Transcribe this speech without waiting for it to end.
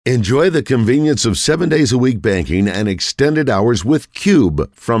Enjoy the convenience of 7 days a week banking and extended hours with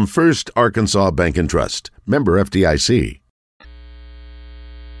Cube from First Arkansas Bank and Trust. Member FDIC.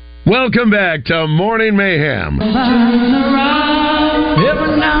 Welcome back to Morning Mayhem. Every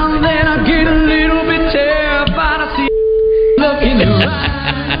now and then I get a little bit terrified. I see looking around.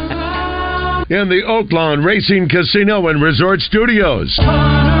 In the Oaklawn Racing Casino and Resort Studios.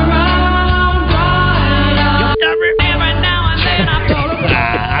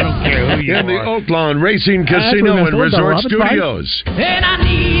 I don't care who you In the Oaklawn Racing Casino and Resort Studios. And I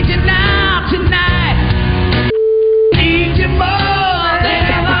need you now, tonight. Need you more than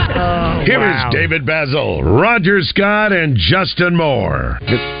ever. Here is David Basil, Roger Scott, and Justin Moore.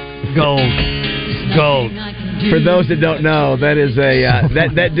 Gold. For those that don't know, that is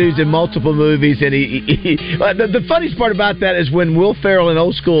that dude's in multiple movies, and the funniest part about that is when Will Ferrell in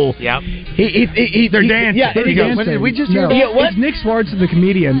Old School. Yep. They're dancing. Yeah, they're dancing. Did we just hear that? Yeah, what? It's Nick Swartz, the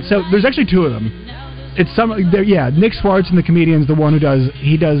comedian. So there's actually two of them. It's Nick Swartz and the comedian's the one who does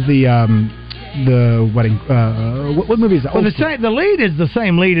the wedding. What movie is that? Well, the lead is the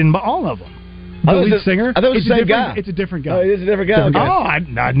same lead in all of them. The lead singer? I thought it was the same guy. It's a different guy. Oh, it is a different guy. Oh, I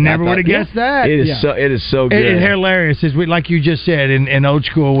never would have guessed that. It is so good. It's hilarious. It's like you just said in Old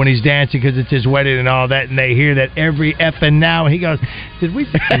School when he's dancing because it's his wedding and all that, and they hear that every effing now, and he goes, "Did we?"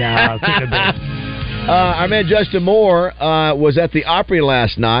 No, take a bit. Our man Justin Moore was at the Opry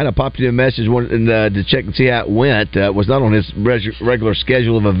last night. I popped you a message to check and see how it went. It was not on his regular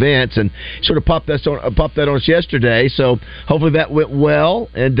schedule of events, and sort of popped that on us yesterday. So hopefully that went well.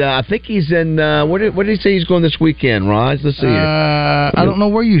 And I think he's in. Where did he say he's going this weekend, Raj? Let's see here. I don't know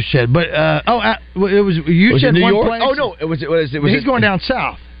where you said, but it was you was said it New one York? place. Oh no, it was. He's going down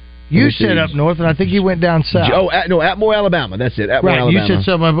south. You said up north, and I think he went down south. Atmore, Alabama. That's it. Atmore, right, Alabama. You said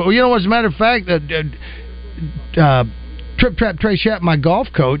something. But you know, as a matter of fact, Trip Trap Trey Shapp, my golf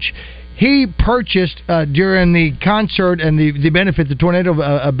coach, he purchased during the concert and the benefit, the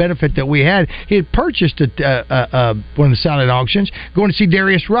tornado benefit that we had. He had purchased one of the silent auctions, going to see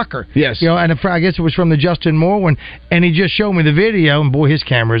Darius Rucker. Yes, and I guess it was from the Justin Moore one, and he just showed me the video. And boy, his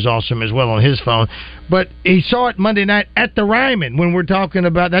camera is awesome as well on his phone. But he saw it Monday night at the Ryman when we're talking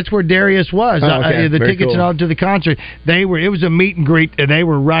about that's where Darius was. Okay. The Very tickets cool. and all to the concert. It was a meet and greet, and they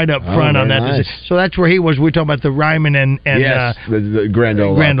were right up front on that. Nice. So that's where he was. We were talking about the Ryman and yes, the Grand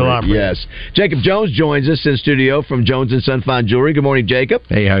Ole Opry. Yes. Jacob Jones joins us in studio from Jones and Son Fine Jewelry. Good morning, Jacob.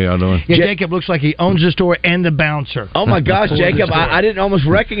 Hey, how y'all doing? Yeah, Jacob looks like he owns the store and the bouncer. Oh my gosh, Jacob! I didn't almost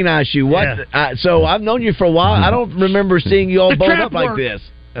recognize you. What? Yeah. So I've known you for a while. I don't remember seeing you all bowled up like this.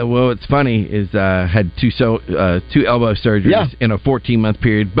 Well, what's funny is I had two elbow surgeries in a 14-month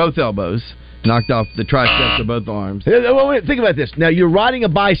period. Both elbows knocked off the triceps of both arms. Wait, think about this. Now you're riding a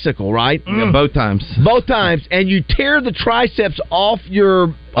bicycle, right? Yeah, both times. Both times, and you tear the triceps off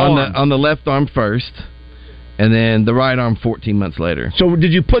your arm. On the left arm first, and then the right arm 14 months later. So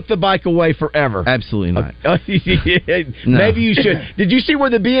did you put the bike away forever? Absolutely not. No. Maybe you should. Did you see where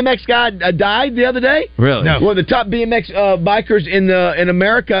the BMX guy died the other day? Really? No. One of the top BMX bikers in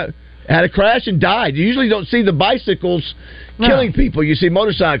America had a crash and died. You usually don't see the bicycles killing people. You see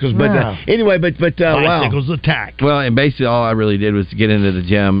motorcycles, but anyway, but bicycles attack. Well, and basically all I really did was get into the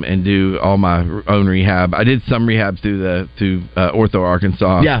gym and do all my own rehab. I did some rehab through Ortho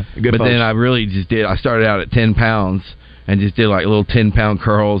Arkansas. Yeah, good. But then I really just did. I started out at 10 pounds and just did like little 10-pound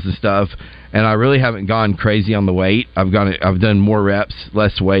curls and stuff. And I really haven't gone crazy on the weight. I've done more reps,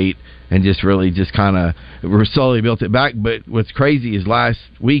 less weight, and just really just kind of slowly built it back. But what's crazy is last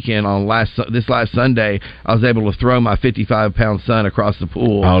weekend this last Sunday, I was able to throw my 55-pound son across the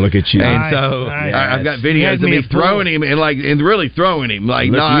pool. Oh, look at you! And I've got videos of me throwing him and really throwing him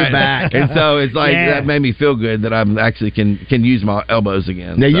back. And so it's like that made me feel good that I'm actually can use my elbows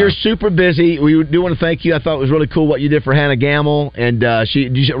again. Now you're super busy. We do want to thank you. I thought it was really cool what you did for Hannah Gamble. And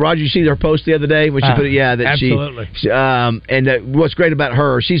Roger, you see her post the other day when she put it? Yeah, that absolutely. And what's great about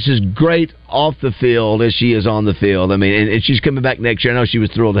her, she's as great off the field as she is on the field. I mean, and she's coming back next year. I know she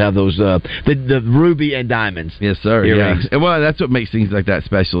was thrilled to have those the ruby and diamonds. Yes, sir. Earrings. Yeah. Well, that's what makes things like that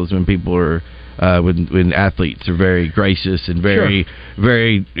special is when people are. When athletes are very gracious and very,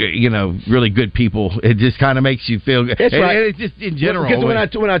 very, really good people, it just kind of makes you feel good. That's right. And it's just in general. Because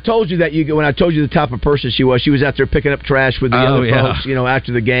when I told you the type of person she was out there picking up trash with the other folks,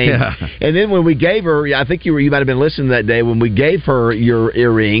 after the game. Yeah. And then when we gave her, I think you might have been listening that day when we gave her your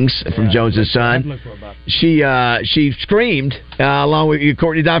earrings from Jones and Son. She screamed along with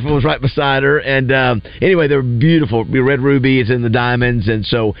Courtney Dyfel was right beside her, and anyway, they're beautiful, red rubies and the diamonds, and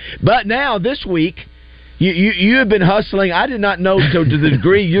so. But now this week, You have been hustling. I did not know to the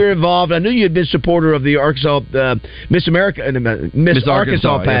degree you're involved. I knew you had been supporter of the Arkansas Miss America Miss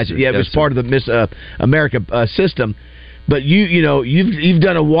Arkansas pageant. Yes, it was part of the Miss America system. But you've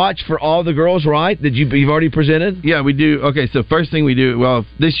done a watch for all the girls, right? That you've already presented. Yeah, we do. Okay, so first thing we do. Well,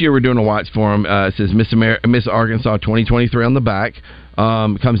 this year we're doing a watch for them. It says Miss Arkansas 2023 on the back.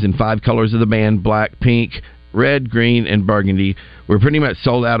 Comes in 5 colors of the band: black, pink, red, green, and burgundy. We're pretty much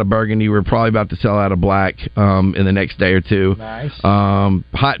sold out of burgundy. We're probably about to sell out of black in the next day or two. Nice.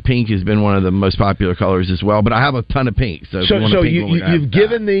 Hot pink has been one of the most popular colors as well, but I have a ton of pink. So you've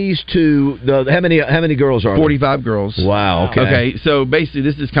given these to how many girls are 45 girls. Wow. Okay. So basically,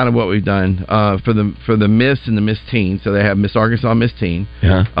 this is kind of what we've done for the Miss and the Miss Teen. So they have Miss Arkansas, Miss Teen.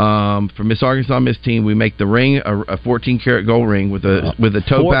 For Miss Arkansas, Miss Teen, we make the ring a 14 karat gold ring with a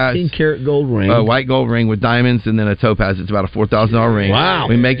topaz. 14 karat gold ring. A white gold ring with diamonds, and then a topaz. It's about a $4,000 ring. Wow.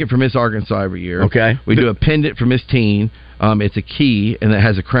 We make it for Miss Arkansas every year. Okay. We do a pendant for Miss Teen. It's a key, and it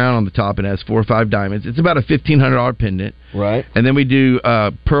has a crown on the top, and it has 4 or 5 diamonds. It's about a $1,500 pendant. Right. And then we do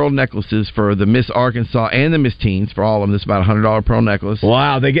pearl necklaces for the Miss Arkansas and the Miss Teens. For all of them, it's about a $100 pearl necklace.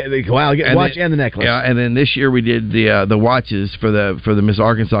 Wow, they get watch and the necklace. Yeah, and then this year we did the watches for the Miss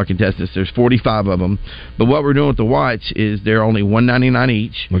Arkansas contestants. There's 45 of them. But what we're doing with the watch is they're only $199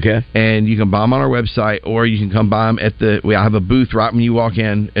 each. Okay. And you can buy them on our website, or you can come buy them at I have a booth right when you walk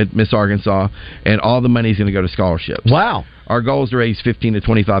in at Miss Arkansas, and all the money is going to go to scholarships. Wow. Our goal is to raise $15,000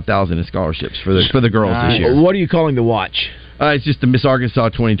 to $25,000 in scholarships for the girls this year. What are you calling the watch? It's just the Miss Arkansas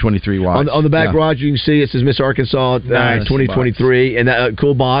 2023 watch. On the back, Roger, you can see it says Miss Arkansas 2023, and that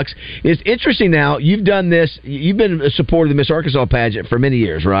cool box. It's interesting now. You've done this. You've been a supporter of the Miss Arkansas pageant for many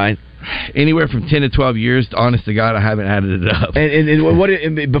years, right? Anywhere from 10 to 12 years. Honest to God, I haven't added it up.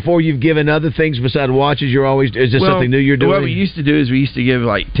 And before you've given other things besides watches, is this something new you're doing? What we used to do is we used to give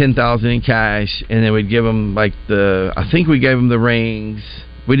like $10,000 in cash, and then we'd give them I think we gave them the rings.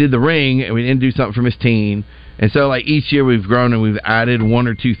 We did the ring, and we didn't do something for Miss Teen. And so, each year we've grown and we've added 1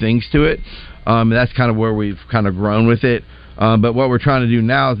 or 2 things to it. That's kind of where we've kind of grown with it. But what we're trying to do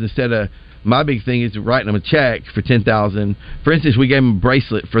now is instead of my big thing is writing them a check for $10,000. For instance, we gave them a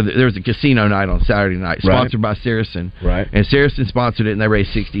bracelet there was a casino night on Saturday night, sponsored by Saracen. Right. And Saracen sponsored it, and they raised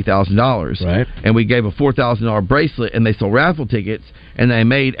 $60,000. Right. And we gave a $4,000 bracelet, and they sold raffle tickets, and they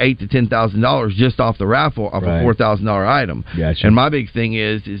made $8,000 to $10,000 just off the raffle off a $4,000 item. Gotcha. And my big thing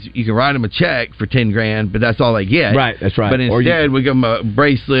is you can write them a check for $10,000, but that's all they get. Right. That's right. But instead, we give them a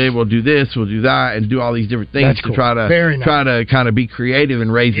bracelet. We'll do this. We'll do that, and do all these different things to try to kind of be creative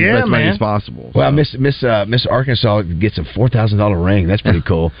and raise as much money as possible. Well, Miss Arkansas gets a $4,000 ring. That's pretty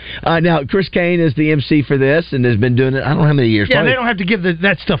cool. Now, Chris Kane is the MC for this and has been doing it. I don't know how many years. Yeah, they don't have to give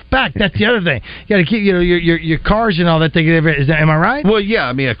that stuff back. That's the other thing. You got to keep your cars and all that. Am I right? Well, yeah.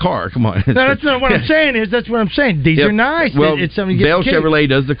 I mean, a car. Come on. No, that's not what I'm saying. That's what I'm saying. These are nice. Well, it's something you get. Bell Chevrolet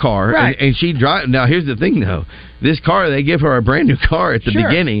does the car, right? And she drives. Now, here's the thing, though. This car, they give her a brand new car at the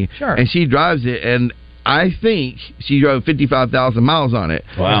beginning, and she drives it, and I think she drove 55,000 miles on it.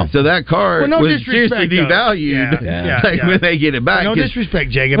 Wow. So that car was seriously devalued when they get it back. No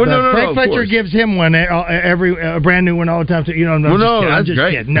disrespect, Jacob. Well, Frank Fletcher gives him one, a brand new one all the time. So, that's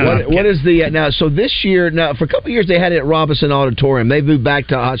great. Kidding. What is the now? So this year, for a couple of years, they had it at Robinson Auditorium. They moved back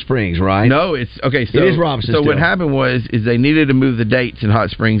to Hot Springs, right? No, it's okay. So it is Robinson. So what happened is they needed to move the dates in Hot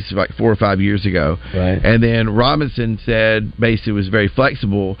Springs like 4 or 5 years ago, right? And then Robinson said basically was very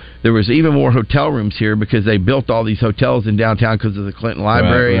flexible. There was even more hotel rooms here because they built all these hotels in downtown because of the Clinton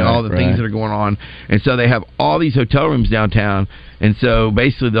Library and all the things that are going on. And so they have all these hotel rooms downtown. And so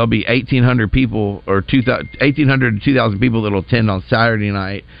basically there'll be 1,800 people or 1,800 to 2,000 people that will attend on Saturday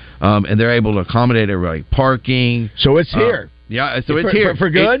night. And they're able to accommodate everybody. Parking. So it's here. Yeah, so it's here for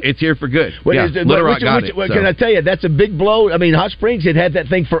good. It's here for good. Little Rock got it. Can I tell you that's a big blow? I mean, Hot Springs had that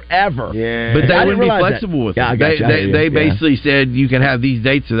thing forever. Yeah, but they wouldn't be flexible with it. They basically said you can have these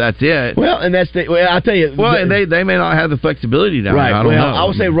dates, so that's it. Well, and that's I'll tell you. Well, and they may not have the flexibility down there. I don't know. I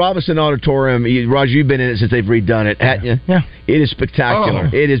would say Robinson Auditorium. Roger, you've been in it since they've redone it, hadn't you? Yeah. It is spectacular.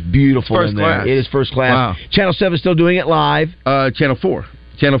 It is beautiful in there. It is first class. Wow. Channel 7 still doing it live. Channel 4.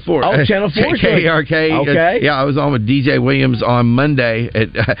 Channel 4. Oh, Channel 4. KRK. Okay. Yeah, I was on with DJ Williams on Monday.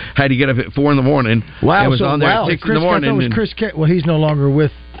 Had to get up at 4 in the morning. Wow. I was on there at 6 in the morning. Was Chris Kane. Well, he's no longer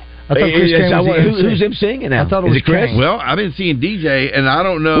with. I thought Chris Kane was who's him singing now? I thought it was Chris. Well, I've been seeing DJ, and I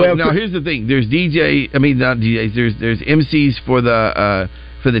don't know. Now, here's the thing. There's DJ. I mean, not DJs. There's MCs for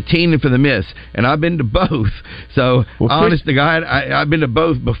for the teen and for the miss, and I've been to both. So, honest to God, I've been to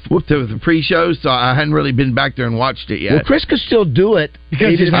both before to the pre-show, so I hadn't really been back there and watched it yet. Well, Chris could still do it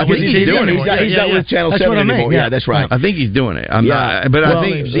because he's not with Channel 7 anymore. Yeah, that's right. I think he's doing it. I'm not, but I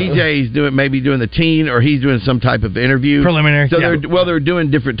think DJ's maybe doing the teen, or he's doing some type of interview preliminary. So they're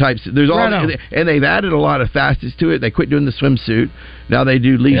doing different types. There's and they've added a lot of facets to it. They quit doing the swimsuit. Now they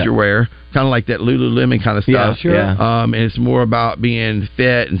do leisure wear, kind of like that Lululemon kind of stuff. Yeah, sure. And it's more about being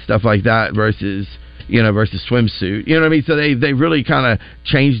fit and stuff like that versus swimsuit. You know what I mean? So they really kind of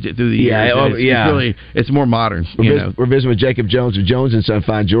changed it through the years. It's more modern. We're visiting with Jacob Jones of Jones and Son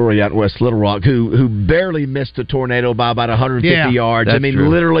Fine Jewelry out in West Little Rock, who barely missed a tornado by about 150 yards. I mean,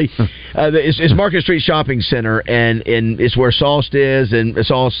 literally, it's Market Street Shopping Center, and it's where Sauced is, and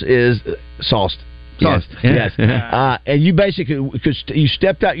Sauced is Sauced. Yes. And you basically, because you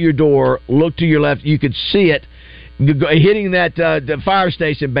stepped out your door, looked to your left, you could see it hitting that the fire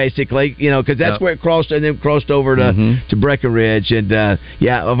station, basically, because that's where it crossed, and then crossed over to Breckenridge. And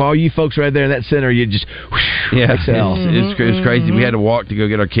of all you folks right there in that center, you just excel. It's crazy. We had to walk to go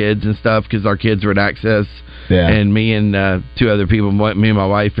get our kids and stuff because our kids were at Access. Yeah. And me and two other people, me and my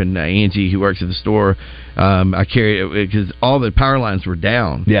wife and Angie, who works at the store, I carried it because all the power lines were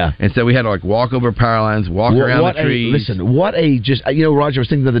down. Yeah. And so we had to walk over power lines, walk around the trees. Roger, I was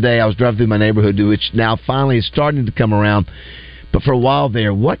thinking the other day, I was driving through my neighborhood, which now finally is starting to come around. But for a while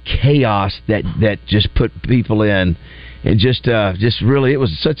there, what chaos that just put people in. And just really, it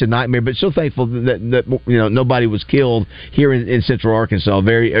was such a nightmare. But so thankful that nobody was killed here in Central Arkansas,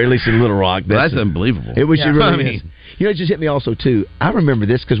 or at least in Little Rock. That's unbelievable. It was really is. It just hit me also too. I remember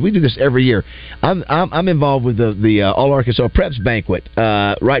this because we do this every year. I'm involved with the All Arkansas Preps banquet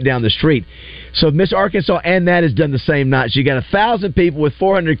right down the street. So Miss Arkansas and that has done the same night. So you got 1,000 people with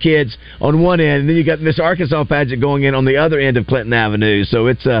 400 kids on one end, and then you got Miss Arkansas pageant going in on the other end of Clinton Avenue. So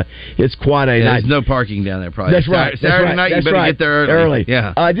it's quite a night. There's no parking down there, probably. That's right. Saturday night, you better get there early.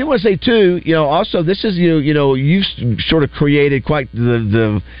 Yeah. I did want to say too. Also this is you've sort of created quite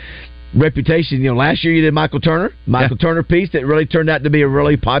the reputation. Last year you did Michael Turner piece that really turned out to be a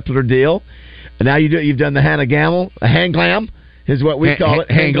really popular deal. And now you've done the Hannah Gamble, a hand glam. Is what we call it.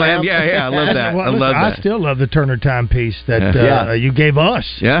 Hand glam. Yeah, I love that. I still love the Turner Time piece that you gave us.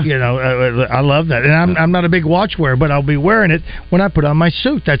 Yeah. I love that. And I'm not a big watch wearer, but I'll be wearing it when I put on my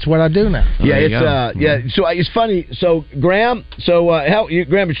suit. That's what I do now. So it's funny. So Graham,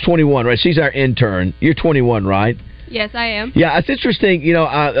 Graham is 21, right? She's our intern. You're 21, right? Yes, I am. Yeah, it's interesting,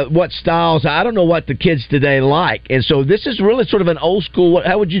 what styles. I don't know what the kids today like. And so this is really sort of an old school.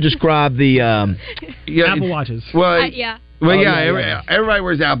 How would you describe the Apple Watches? Everybody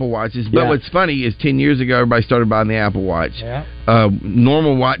wears Apple Watches, but what's funny is 10 years ago, everybody started buying the Apple Watch. Yeah.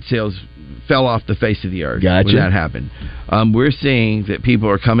 Normal watch sales fell off the face of the earth when that happened. We're seeing that people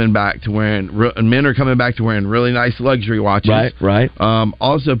are coming back to wearing, men are coming back to wearing really nice luxury watches. Right.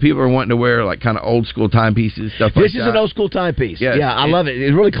 Also, people are wanting to wear kind of old school timepieces, stuff like that. This is an old school timepiece. Yes. Yeah, I love it.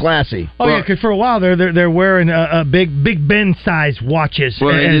 It's really classy. Because for a while they're wearing a Big Ben size watches.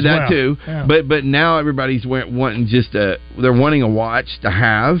 Well, they did that too. Yeah. But now everybody's wanting they're wanting a watch to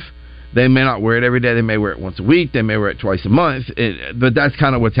have. They may not wear it every day. They may wear it once a week. They may wear it twice a month. But that's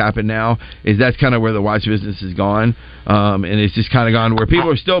kind of what's happened now. That's kind of where the watch business has gone. And it's just kind of gone where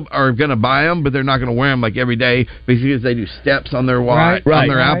people are going to buy them, but they're not going to wear them every day because they do steps on their watch, on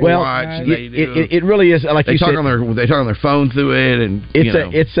their Apple Watch. Right. It really is like they talk on their phone through it, and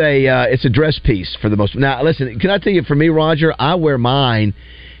it's a dress piece for the most. Now listen, can I tell you? For me, Roger, I wear mine.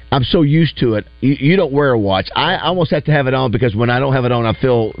 I'm so used to it. You don't wear a watch. I almost have to have it on because when I don't have it on, it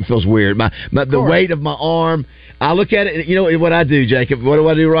feels weird. The weight of my arm. I look at it. You know what I do, Jacob? What do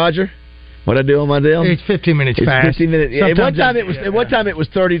I do, Roger? What I do on my deal? It's 15 minutes fast. 15 minutes. At one time it was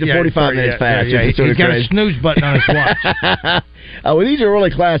 30 to 45 minutes fast. Yeah. He's got a snooze button on his watch. Well, these are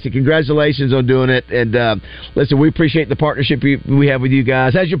really classic. Congratulations on doing it. And listen, we appreciate the partnership we have with you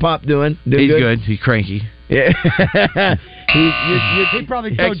guys. How's your pop doing? He's good. He's cranky. Yeah. He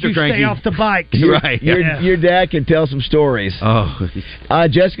probably told you to stay off the bike. Right. Your dad can tell some stories. Oh.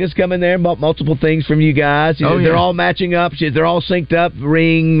 Jessica's coming there and bought multiple things from you guys. They're all matching up. They're all synced up.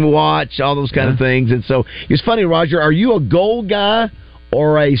 Ring, watch, all those kind of things. And so it's funny, Roger, are you a gold guy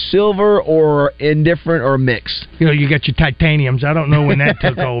or a silver or indifferent or mix? You got your titaniums. I don't know when that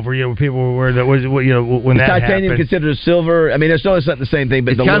took over. People were that was when that titanium happened. Considered a silver. I mean, it's not the same thing,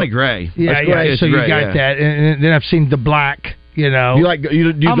 but it's kind of gray. Yeah, gray. So you got that, and then I've seen the black. You I'm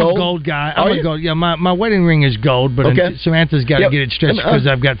gold? a gold guy. I'm a gold. Yeah, my wedding ring is gold, but Samantha's got to get it stretched because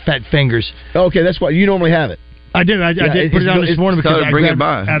I've got fat fingers. Okay, that's why you normally have it. I did. I did put it on this morning because I bring it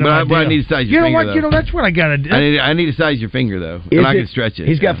grabbed by. out of But I need to size your finger. You know what? That's what I got to do. I need to size your finger though, and I can stretch it.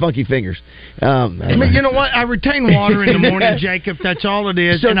 He's got funky fingers. I mean, you know what? I retain water in the morning, Jacob. That's all it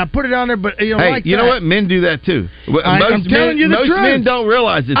is, and I put it on there. But you know, hey, you know what? Men do that too. I'm telling you the truth. Most men don't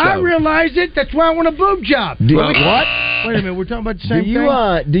realize it. Though. I realize it. That's why I want a boob job. What? Wait a minute. We're talking about the same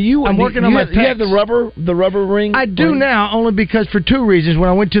thing. Do you? I'm working on my. You have the rubber ring. I do now, only because for two reasons. When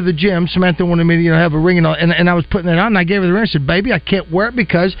I went to the gym, Samantha wanted me to have a ring and I was putting it on. And I gave her the ring. I said, "Baby, I can't wear it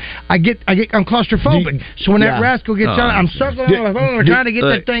because I'm claustrophobic. So when that rascal gets on, I'm circling on the phone trying to get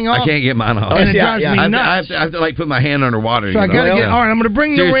that thing off. I can't get mine off. And it drives me nuts. I have to like put my hand underwater. So I got to get. All right, I'm going to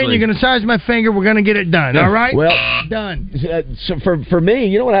bring the ring. You're going to size my finger. We're going to get it done. All right. Well, done. So for me,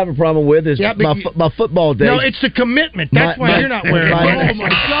 you know what I have a problem with is my football days. No, it's the commitment. That's why you're not wearing it. Oh my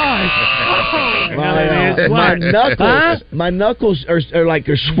gosh! My knuckles are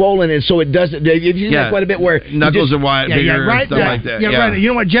swollen, and so it doesn't. If you do quite a bit where knuckles are wide, bigger, right, stuff like that. Yeah, right. You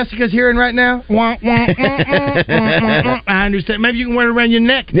know what Jessica's hearing right now? I understand. Maybe you can wear it around your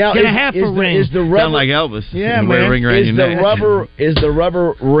neck. Now, get a half a ring. Is the rubber, sound like Elvis? Yeah, man. Wear a ring around your neck. Is the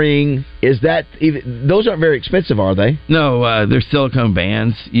rubber ring? Is that even? Those aren't very expensive, are they? No, they're silicone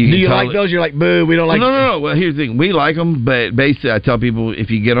bands. Do you like those? You're like, boo, we don't like. No. Well, here's the thing: we like them, but basically, I tell people if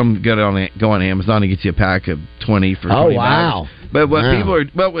you get them, go on Amazon and get you a pack of 20 for $20. Oh wow! But people are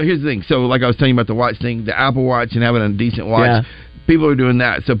here's the thing. So, like I was telling you about the watch thing, the Apple Watch and having a decent watch. Yeah. People are doing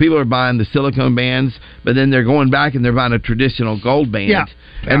that. So people are buying the silicone bands, but then they're going back and they're buying a traditional gold band. Yeah.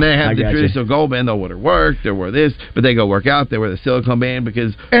 And they have the traditional gold band. They'll wear to work. They'll wear this, but they go work out. They wear the silicone band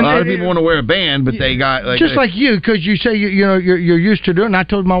because a lot of people want to wear a band, but they got just like you because you say you're used to doing. And I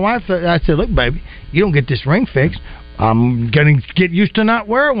told my wife that I said, look, baby, you don't get this ring fixed. I'm going to get used to not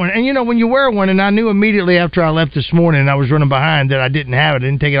wearing one. And, you know, when you wear one, and I knew immediately after I left this morning and I was running behind that I didn't have it. I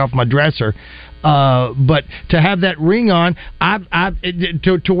didn't take it off my dresser. But to have that ring on,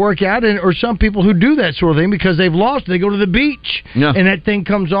 to work out, or some people who do that sort of thing because they've lost, they go to the beach and that thing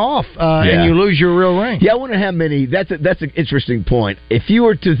comes off, and you lose your real ring. Yeah, I wonder how many. That's an interesting point. If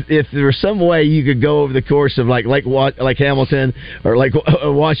there was some way you could go over the course of like Hamilton or like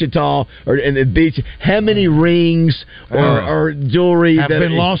Washita or in the beach, how many rings or jewelry have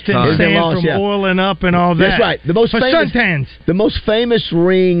been lost in sand from oiling up and all that? That's right. The most famous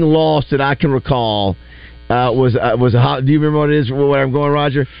ring lost that I can recall was a. Do you remember what it is? Where I'm going,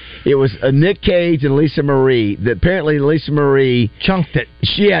 Roger? It was Nick Cage and Lisa Marie. That apparently Lisa Marie chunked it.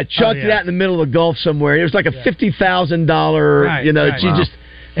 Chunked it out in the middle of the Gulf somewhere. It was like a $50,000. Right, she just.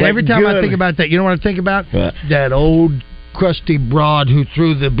 And every time I think about that, you know what I think about? What? That old crusty broad who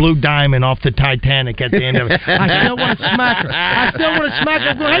threw the blue diamond off the Titanic at the end of it. I still want to smack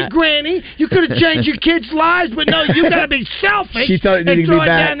her. Go, hey, Granny, you could have changed your kids' lives, but no, you got to be selfish and throw it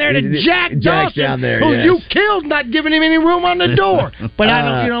down there to Jack Dawson, down there, who you killed, not giving him any room on the door. But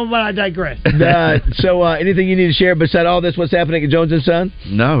I don't, but I digress. So, anything you need to share beside all this? What's happening at Jones and Son?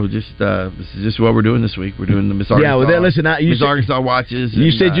 No, just this is just what we're doing this week. We're doing the Miss Arkansas. Yeah, well, listen, Miss Arkansas watches.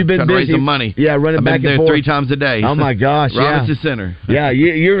 You said you've been busy. Raise some money. Yeah, running back and forth 3 times a day. Oh my gosh. Robinson Center. Yeah,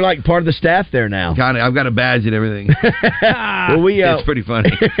 you're like part of the staff there now. Kind of. I've got a badge and everything. Well, it's pretty funny.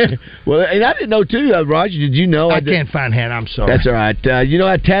 Well, and I didn't know too, Roger. Did you know? I can't find Hannah. I'm sorry. That's all right. You know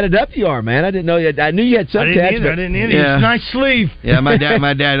how tatted up you are, man. I didn't know. I knew you had some tats. I didn't either. It's a nice sleeve. Yeah, my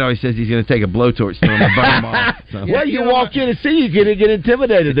dad always says he's going to take a blowtorch to him and burn him off. So. Well, you walk in and see you get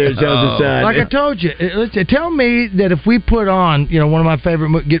intimidated there, Jones and Son. Like I told you, tell me that if we put on, one of my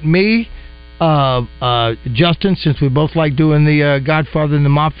favorite, get me. Justin, since we both like doing the Godfather and the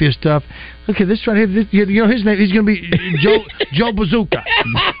Mafia stuff. Look at this right here. You know his name. He's going to be Joe Bazooka.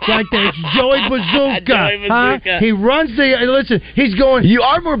 Right there. It's Joey Bazooka. Huh? He runs the. Listen, he's going. You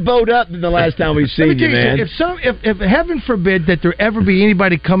are more bowed up than the last time we've seen you, man. If heaven forbid that there ever be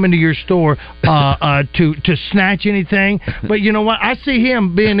anybody come into your store to snatch anything, but you know what? I see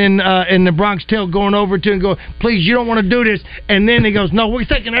him being in the Bronx Tale going over to and go, please, you don't want to do this, and then he goes, no, we're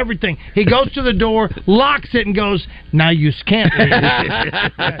taking everything. He goes to the door, locks it, and goes, now you can't leave.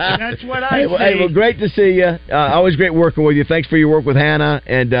 That's what I. Hey, well, great to see you. Always great working with you. Thanks for your work with Hannah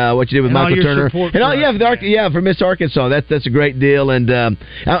and what you did with Michael Turner. And for Miss Arkansas. That's a great deal, and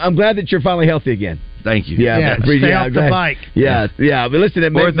I'm glad that you're finally healthy again. Thank you. Stay off the bike. Yeah. But listen,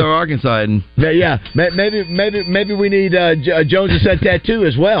 Arkansas. Maybe we need Jones and Son tattoo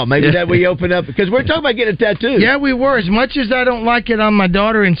as well. Maybe that we open up because we're talking about getting a tattoo. Yeah, we were. As much as I don't like it on my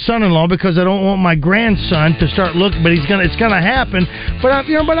daughter and son-in-law because I don't want my grandson to start looking, but it's gonna happen. But I'm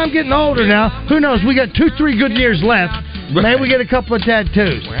getting older now. Who knows? We got 2-3 good years left. Maybe we get a couple of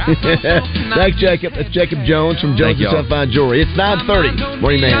tattoos. Thanks, Jacob. That's Jacob Jones from Jones and Son Fine Jewelry. It's 9:30.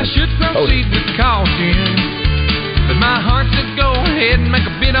 Morning Man. But my heart said go ahead and make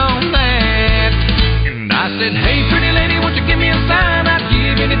a bid on that. And I said, hey, pretty lady, won't you give me a sign? I'd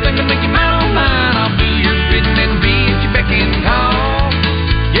give anything to make you mine on mine. I'll do your bidding and be at your beck and call.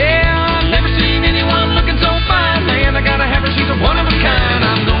 Yeah, I've never seen anyone looking so fine. Man, I gotta have her, she's a one of a kind.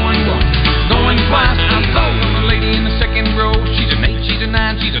 I'm going once, going twice. I'm sold on the lady in the second row. She's an 8, she's a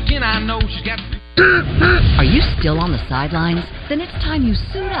 9, she's a 10, I know she's got... Are you still on the sidelines? Then it's time you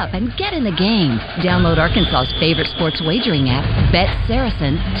suit up and get in the game. Download Arkansas's favorite sports wagering app, Bet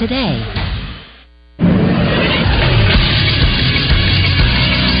Saracen, today.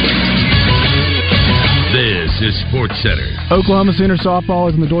 This is SportsCenter. Oklahoma Sooner softball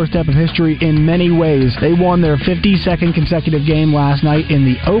is on the doorstep of history in many ways. They won their 52nd consecutive game last night in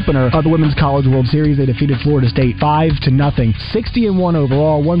the opener of the Women's College World Series. They defeated Florida State 5-0. 60-1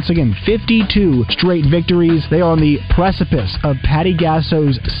 overall. Once again, 52 straight victories. They are on the precipice of Patty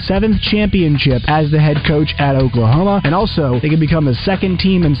Gasso's 7th championship as the head coach at Oklahoma. And also, they can become the second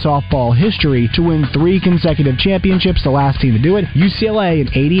team in softball history to win 3 consecutive championships. The last team to do it, UCLA in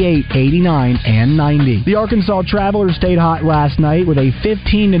 88, 89, and 90. The Arkansas Travelers stayed hot last night with a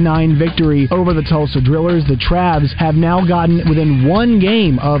 15-9 victory over the Tulsa Drillers. The Travs have now gotten within 1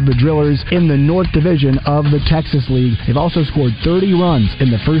 game of the Drillers in the North Division of the Texas League. They've also scored 30 runs in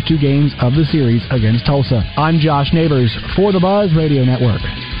the first 2 games of the series against Tulsa. I'm Josh Neighbors for the Buzz Radio Network.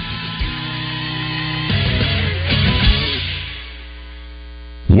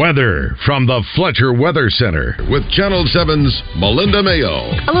 Weather from the Fletcher Weather Center with Channel 7's Melinda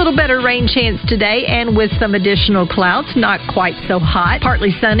Mayo. A little better rain chance today and with some additional clouds, not quite so hot.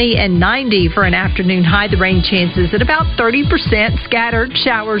 Partly sunny and 90 for an afternoon high. The rain chances at about 30%. Scattered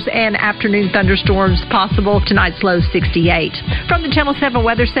showers and afternoon thunderstorms possible. Tonight's low 68. From the Channel 7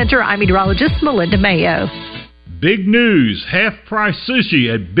 Weather Center, I'm meteorologist Melinda Mayo. Big news, half-price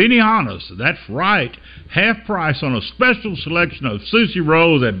sushi at Benihana's. That's right, half price on a special selection of sushi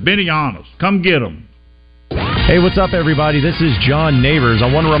rolls at Benihana's. Come get them. Hey, what's up, everybody? This is John Neighbors. I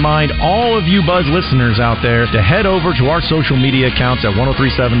want to remind all of you Buzz listeners out there to head over to our social media accounts at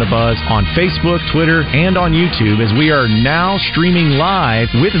 1037 The Buzz on Facebook, Twitter, and on YouTube, as we are now streaming live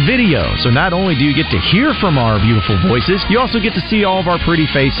with video. So not only do you get to hear from our beautiful voices, you also get to see all of our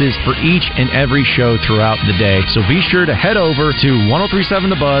pretty faces for each and every show throughout the day. So be sure to head over to 1037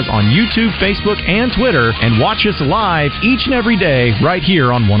 The Buzz on YouTube, Facebook, and Twitter, and watch us live each and every day right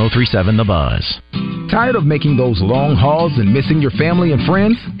here on 1037 The Buzz. Tired of making those long hauls and missing your family and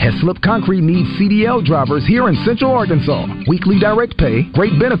friends? Heslop Concrete needs CDL drivers here in Central Arkansas. Weekly direct pay,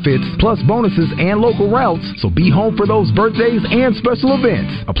 great benefits, plus bonuses and local routes. So be home for those birthdays and special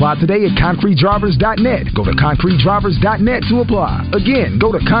events. Apply today at concretedrivers.net. Go to concretedrivers.net to apply. Again,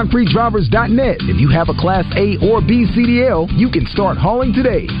 go to concretedrivers.net. If you have a Class A or B CDL, you can start hauling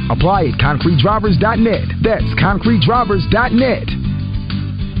today. Apply at concretedrivers.net. That's concretedrivers.net.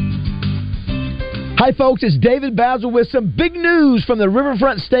 Hi, folks, it's David Basil with some big news from the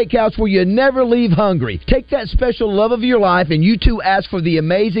Riverfront Steakhouse where you never leave hungry. Take that special love of your life and you too ask for the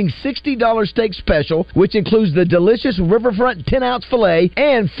amazing $60 steak special, which includes the delicious Riverfront 10-ounce filet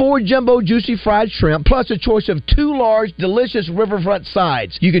and 4 jumbo juicy fried shrimp, plus a choice of 2 large, delicious Riverfront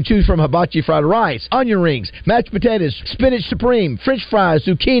sides. You can choose from hibachi fried rice, onion rings, mashed potatoes, spinach supreme, french fries,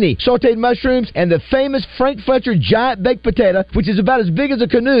 zucchini, sauteed mushrooms, and the famous Frank Fletcher giant baked potato, which is about as big as a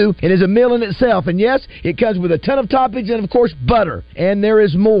canoe and is a meal in itself. And yes, it comes with a ton of toppings and, of course, butter. And there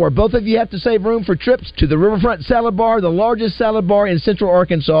is more. Both of you have to save room for trips to the Riverfront Salad Bar, the largest salad bar in Central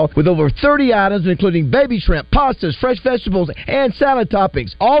Arkansas, with over 30 items, including baby shrimp, pastas, fresh vegetables, and salad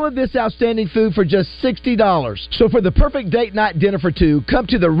toppings. All of this outstanding food for just $60. So for the perfect date night dinner for 2, come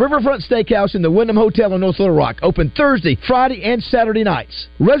to the Riverfront Steakhouse in the Wyndham Hotel in North Little Rock. Open Thursday, Friday, and Saturday nights.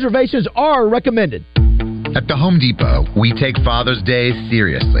 Reservations are recommended. At the Home Depot, we take Father's Day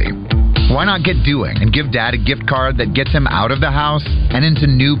seriously. Why not get doing and give Dad a gift card that gets him out of the house and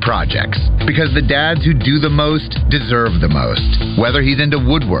into new projects? Because the dads who do the most deserve the most. Whether he's into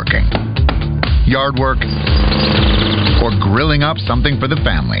woodworking, yard work, or grilling up something for the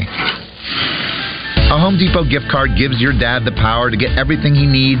family. A Home Depot gift card gives your dad the power to get everything he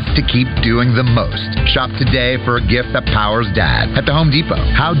needs to keep doing the most. Shop today for a gift that powers Dad at the Home Depot.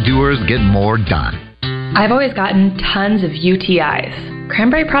 How doers get more done. I've always gotten tons of UTIs.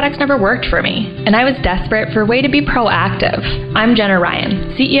 Cranberry products never worked for me, and I was desperate for a way to be proactive. I'm Jenna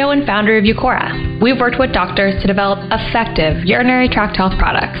Ryan, CEO and founder of Eucora. We've worked with doctors to develop effective urinary tract health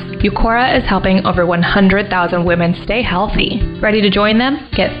products. Eucora is helping over 100,000 women stay healthy. Ready to join them?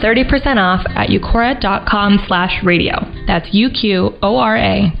 Get 30% off at eucora.com/radio. That's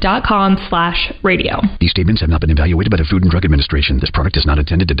uqora.com/radio. These statements have not been evaluated by the Food and Drug Administration. This product is not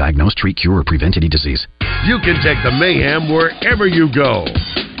intended to diagnose, treat, cure, or prevent any disease. You can take the Mayhem wherever you go.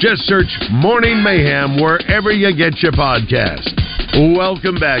 Just search Morning Mayhem wherever you get your podcast.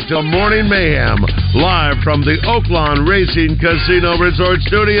 Welcome back to Morning Mayhem, live from the Oaklawn Racing Casino Resort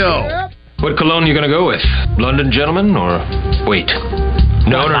Studio. What cologne are you going to go with? London Gentleman or... Wait.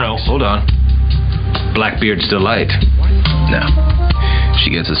 No. Hold on. Blackbeard's Delight. No. She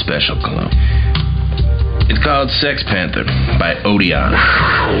gets a special cologne. It's called Sex Panther by Odeon.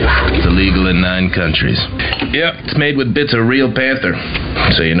 It's illegal in 9 countries. Yep, it's made with bits of real panther,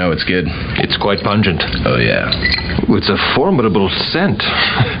 so you know it's good. It's quite pungent. Oh, yeah. Ooh, it's a formidable scent.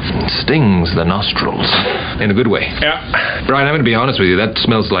 Stings the nostrils. In a good way. Yeah. Brian, I'm going to be honest with you. That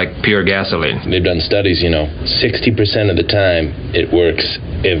smells like pure gasoline. They've done studies, 60% of the time, it works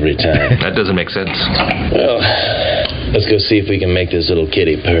every time. That doesn't make sense. Well, let's go see if we can make this little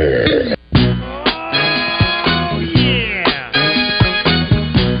kitty purr.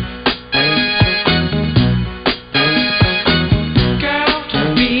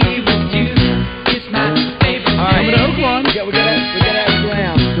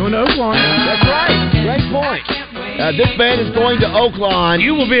 This band is going to Oaklawn.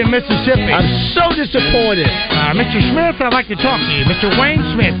 You will be in Mississippi. I'm so disappointed. Mr. Smith, I'd like to talk to you. Mr. Wayne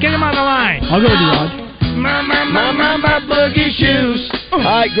Smith, get him on the line. I'll go with you, Rod. My boogie shoes. All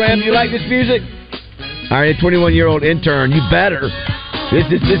right, Graham, do you like this music? All right, 21-year-old intern, you better.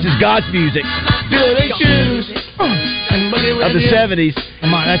 This is God's music. Boogie shoes. Of the 70s.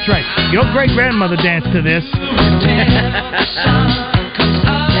 Come on, that's right. Your great-grandmother danced to this.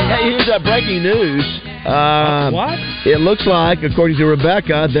 Hey, here's breaking news. What? It looks like, according to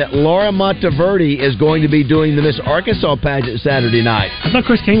Rebecca, that Laura Monteverdi is going to be doing the Miss Arkansas pageant Saturday night. I thought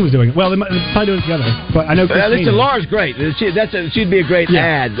Chris Kane was doing it. Well, they probably doing it together. But I know Chris Kane. Listen, Laura's great. She'd be a great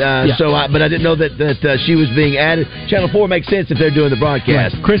ad. But I didn't know that she was being added. Channel 4 makes sense if they're doing the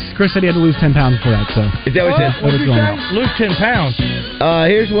broadcast. Right. Chris said he had to lose 10 pounds for that. So is that what he said? What did you say? Lose 10 pounds.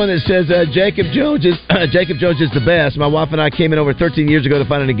 Here's one that says Jacob Jones is the best. My wife and I came in over 13 years ago to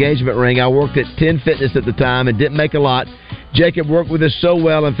find an engagement ring. I worked at 10 Fitness at the time and didn't make a lot. Jacob worked with us so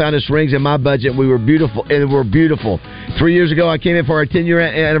well and found us rings in my budget. We were beautiful, and we're beautiful. 3 years ago, I came in for our 10-year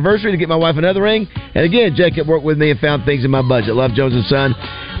anniversary to get my wife another ring. And again, Jacob worked with me and found things in my budget. Love Jones and Son.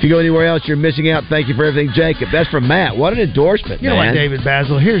 If you go anywhere else, you're missing out. Thank you for everything, Jacob. That's from Matt. What an endorsement, man. You know what, David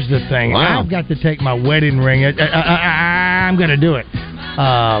Basil? Here's the thing. Wow. I've got to take my wedding ring. I'm going to do it.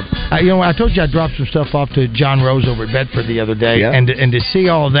 I told you I dropped some stuff off to John Rose over at Bedford the other day, and to see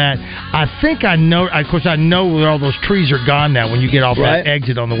all of that, I think I know. Of course, I know that all those trees are gone now when you get off that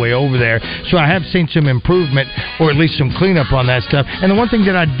exit on the way over there. So I have seen some improvement, or at least some cleanup on that stuff. And the one thing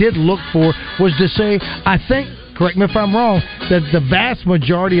that I did look for was to say, I think, correct me if I'm wrong, that the vast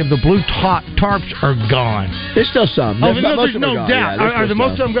majority of the blue tarps are gone. There's still some. There's no doubt. Are the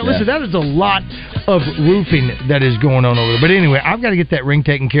most of them gone? Listen, that is a lot of roofing that is going on over there. But anyway, I've got to get that ring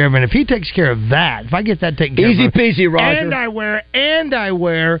taken care of, and if he takes care of that, if I get that taken care of, easy peasy, Roger. And I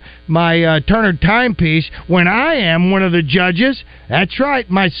wear my Turner timepiece when I am one of the judges. That's right,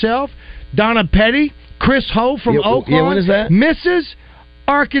 myself, Donna Petty, Chris Ho from Oaklawn. Yeah, when is that? Mrs.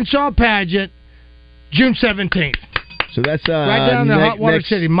 Arkansas pageant. June 17th. So that's right down in Hot Water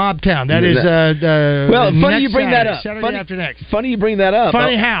City, Mob Town. That is well, funny you bring Saturday, that up. Saturday after next. Funny you bring that up.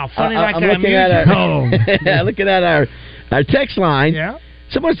 Funny how? Funny like I'm that looking music. looking at our text line. Yeah.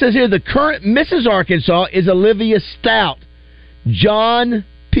 Someone says here the current Mrs. Arkansas is Olivia Stout, John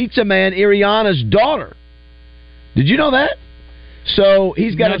Pizza Man Iriana's daughter. Did you know that? So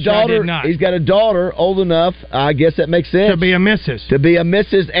he's got a daughter. He's got a daughter old enough. I guess that makes sense to be a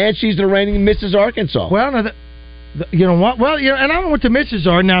Mrs. And she's the reigning Mrs. Arkansas. Well, now you know what? Well, and I don't know what the Mrs.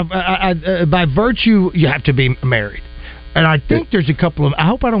 are now. By virtue, you have to be married, and I think there's a couple of. I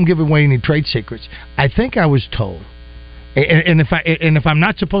hope I don't give away any trade secrets. I think I was told, and if I'm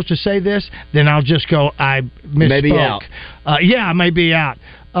not supposed to say this, then I'll just go. I misspoke. Maybe out. I may be out.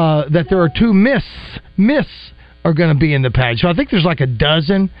 That there are two Miss are going to be in the pageant. So I think there's like a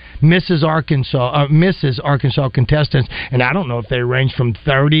dozen Mrs. Arkansas contestants, and I don't know if they range from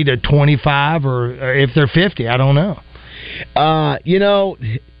 30 to 25 or if they're 50. I don't know.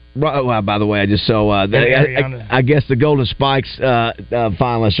 Well, by the way, I just saw I guess the Golden Spikes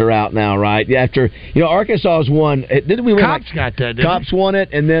finalists are out now, right? After Arkansas's won. Didn't we win? Cops got that. Cops won it,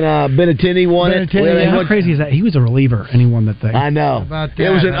 and then Benettini won it. How crazy is that? He was a reliever, and he won that thing. I know. It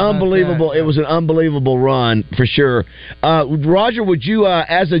was an unbelievable. It was an unbelievable run for sure. Roger, would you,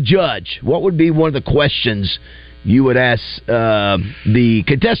 as a judge, what would be one of the questions you would ask the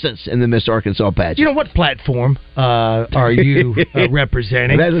contestants in the Miss Arkansas pageant. You know, what platform are you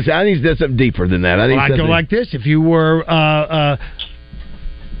representing? I think it's something deeper than that. I go like this. If you were...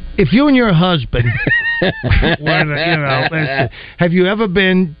 if you and your husband, have you ever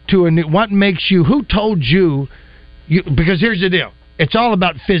been to a new... What makes you... Who told you... Because here's the deal. It's all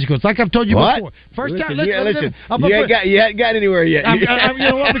about physical. It's like I've told you before. First time, listen. You haven't got anywhere yet. You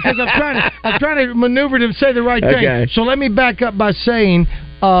know what? Because I'm trying to maneuver to say the right thing. Okay. So let me back up by saying,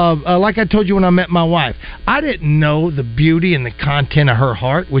 like I told you when I met my wife, I didn't know the beauty and the content of her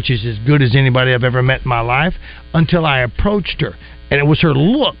heart, which is as good as anybody I've ever met in my life, until I approached her. And it was her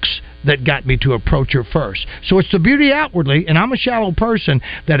looks that got me to approach her first. So it's the beauty outwardly, and I'm a shallow person,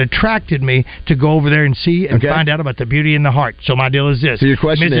 that attracted me to go over there and see and find out about the beauty in the heart. So my deal is this. So your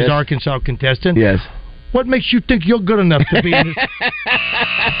question Mrs. is... Arkansas contestant. Yes. What makes you think you're good enough to be in this?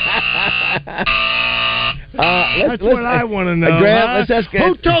 That's what I want to know. Graham, let's ask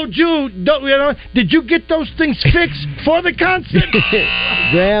who told you? Did you get those things fixed for the concert?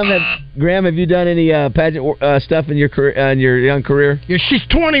 Graham, have you done any pageant stuff in your career, in your young career? Yeah, she's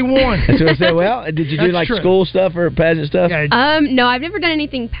 21. That's what I said. Well, did you do school stuff or pageant stuff? No, I've never done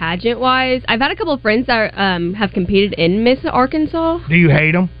anything pageant wise. I've had a couple of friends that have competed in Miss Arkansas. Do you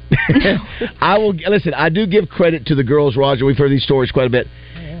hate them? I will listen. I do give credit to the girls, Roger. We've heard these stories quite a bit.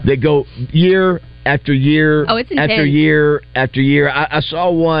 They go year after year, after year after year. I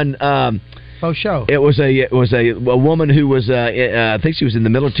saw one. Oh, show. It was a woman who was I think she was in the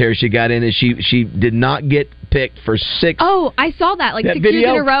military. She got in and she did not get picked for 6. Oh, I saw that 6 video? years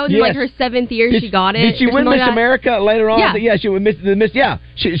in a row. Yes. Like her 7th year, she got it. Did she win Miss America later on? Yeah, she would miss the Miss. Yeah,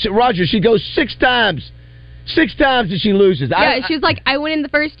 Roger. She goes 6 times. 6 times and she loses. Yeah, she was like, I went in the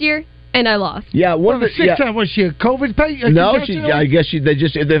first year and I lost. Yeah, one of the 6 times. Was she a COVID patient? No, I guess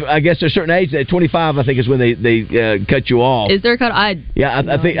there's a certain age. At 25, I think is when they cut you off. Is there a cut? I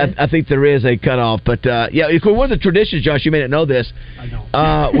think there is a cutoff. But one of the traditions, Josh, you may not know this. I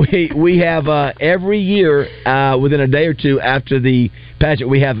know. We have every year within a day or two after the pageant,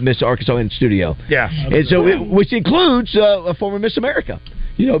 we have Miss Arkansas in the studio. Yeah, and so which includes a former Miss America.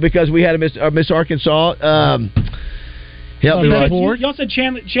 Because we had a Miss Arkansas. Help me, Roger. Y'all said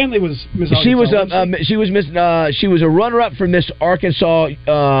Chandley was Miss Arkansas. She was a runner-up for Miss Arkansas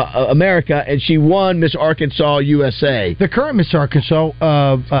America, and she won Miss Arkansas USA. The current Miss Arkansas,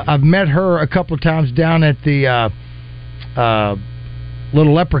 I've met her a couple of times down at the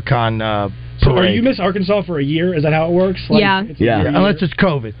Little Leprechaun. So are you Miss Arkansas for a year? Is that how it works? Yeah. Unless it's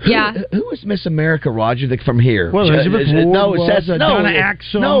COVID. Yeah. Who was Miss America, Roger, from here? Well, Elizabeth Ward it's Donna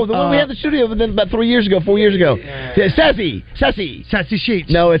Axel. No, the one we had the studio with about 4 years ago. Yeah, Sassy Sheets.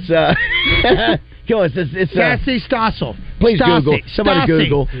 No, it's it's Sassy Stossel. Please Google. Somebody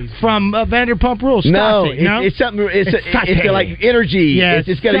Google. From Vanderpump Rules. No, it's something. It's like energy. Yes.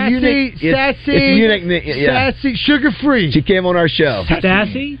 It's got a unique. Sassy. It's unique. Yeah. Sassy, sugar free. She came on our show.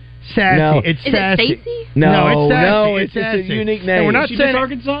 Sassy. Sassy. No. It's Is Sassy. it Stacy? No, it's a unique name. And we're not She saying Miss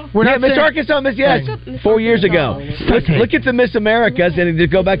Arkansas. We're not Miss saying, Arkansas, Miss 4 years ago. Look at the Miss Americas and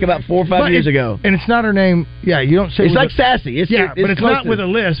just go back about 4 or 5 years ago. And it's not her name. Yeah, you don't say. It's like Sassy. But it's not with a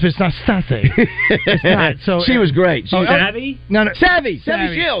lisp. It's not Sassy. It's not. So she was great. Savvy? No. Savvy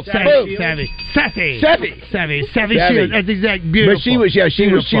Shields. Savvy. Shields. That's exactly beautiful. But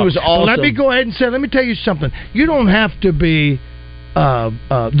she was awesome. Let me go ahead and say. Let me tell you something. You don't have to be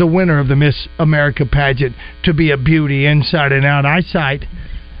the winner of the Miss America pageant to be a beauty inside and out. I cite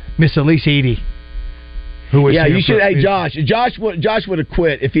Miss Elise Edie, who was you should. Hey, Josh would have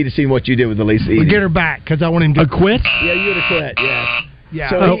quit if he'd have seen what you did with Elise Edie. Get her back because I want him to quit. Yeah, you would have quit. Yeah. Yeah.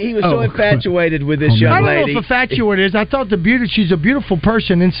 So he was so infatuated with this young lady. I don't know if infatuated is. I thought she's a beautiful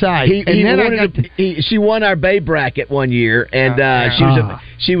person inside. She won our Bay bracket one year, and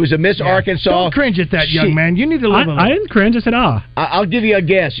she was a Miss Arkansas. Don't cringe at that, young man. You need to live. I didn't cringe. I said, I'll give you a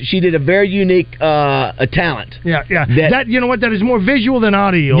guess. She did a very unique talent. Yeah. That you know what? That is more visual than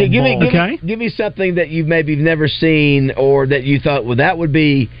audio. Give me something that you've maybe never seen, or that you thought, well, that would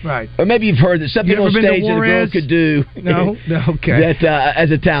be right. Or maybe you've heard that something on stage that a girl could do. No, okay. That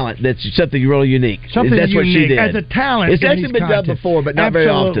as a talent, that's something really unique. Something that's unique. What she did. As a talent, it's actually been done before, but not very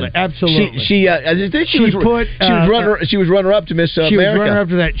often. Absolutely. I think she was runner up to Miss America. She was runner up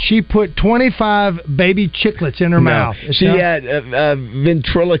to that. She put 25 baby chiclets in her mouth. She had a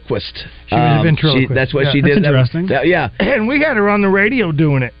ventriloquist. She was a ventriloquist. That's what she did. That's interesting. And we had her on the radio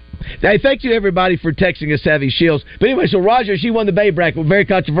doing it. Hey, thank you everybody for texting us, Savvy Shields. But anyway, so Roger, she won the Bay bracket. Very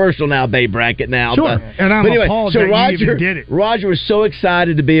controversial now, Bay bracket now. Sure, and I'm appalled that you even did it. Roger was so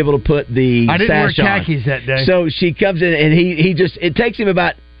excited to be able to put the I didn't wear sash on. khakis that day. So she comes in and he just, it takes him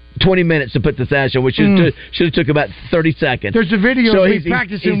about 20 minutes to put the sash on, which should have took about 30 seconds. There's a video of me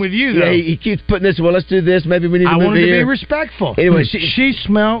practicing with you, though. Yeah, he keeps putting this. Well, let's do this. Maybe we need to move here. I wanted to be respectful. Anyway, she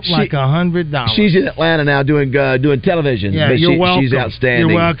smelled like $100. She's in Atlanta now doing television. Yeah, but you're welcome. She's outstanding.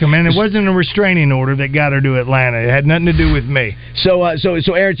 You're welcome. And it wasn't a restraining order that got her to Atlanta. It had nothing to do with me. So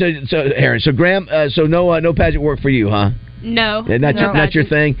Aaron, so Graham, so no pageant work for you, huh? No. Not your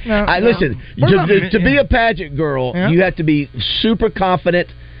thing? No. Listen, to be a pageant girl, you have to be super confident.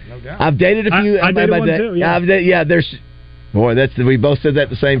 No doubt. I've dated a few. I dated one too, yeah. There's... Boy, we both said that at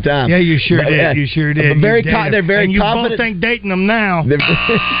the same time. Yeah, you sure did. Yeah. You sure did. They're very and you confident. both think dating them now.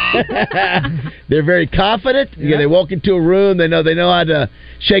 They're very confident. Yeah. They walk into a room. They know how to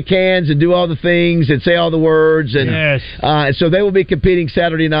shake hands and do all the things and say all the words. And yes. So they will be competing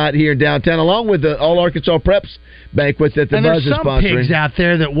Saturday night here in downtown, along with the All Arkansas Preps banquet that the Buzz is sponsoring. And there's some pigs out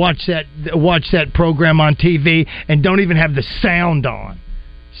there that watch that program on TV and don't even have the sound on.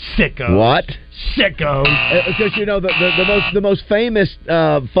 Sickos. What? Sickos. Because the most famous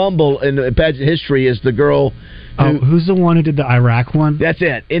fumble in pageant history is the girl. Who's the one who did the Iraq one? That's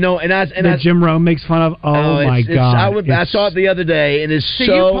it. That Jim Rome makes fun of. Oh my God! I saw it the other day, and you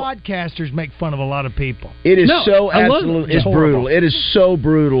podcasters make fun of a lot of people. It is absolutely. It's brutal. It is so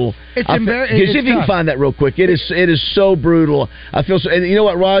brutal. It's embarrassing. See if you can find that real quick. It is so brutal. I feel so. And you know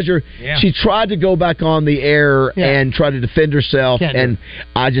what, Roger? Yeah. She tried to go back on the air and try to defend herself, and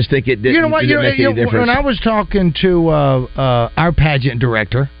I just think it didn't. You know what? Make any difference. When I was talking to our pageant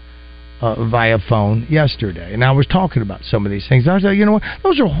director via phone yesterday, and I was talking about some of these things, I was like, you know what?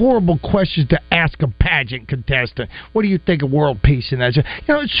 Those are horrible questions to ask a pageant contestant. What do you think of world peace and that?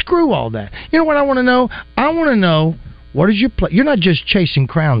 Screw all that. You know what I want to know? I want to know. What is your play? You're not just chasing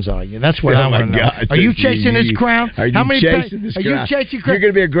crowns, are you? That's what I want to know. Are you chasing this crown? Are you chasing this crown? Are you chasing crown? You're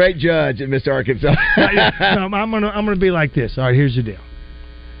going to be a great judge at Miss Arkansas. No, I'm going to be like this. All right, here's the deal.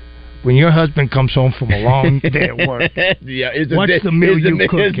 When your husband comes home from a long day at work, what's the meal you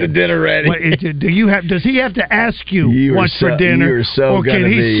cooking? Is the dinner ready? Does he have to ask you what's for dinner, or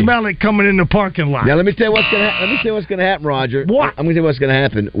can he smell it coming in the parking lot? Now let me tell you what's going to happen, Roger. What? I'm going to tell you what's going to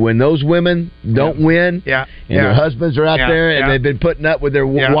happen when those women don't win, and their husbands are out there, and they've been putting up with their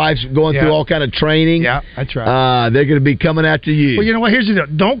wives going through all kind of training. Yeah, that's right. They're going to be coming after you. Well, you know what? Here's the deal.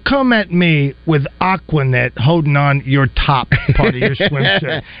 Don't come at me with Aquanet holding on your top part of your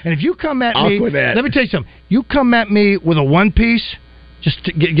swimsuit, and if you come at me, let me tell you something. You come at me with a one piece, just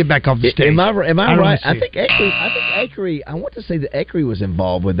to get back off the stage. Am I right? I think Acri. I want to say that Acri was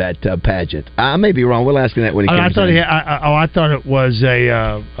involved with that pageant. I may be wrong. We'll ask him that when he comes in. I thought it was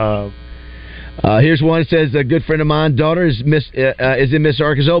a. Here's one that says a good friend of mine, daughter is in Miss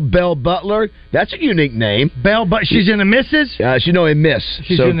Arkansas. Belle Butler. That's a unique name. She's in the Misses. She's in Miss.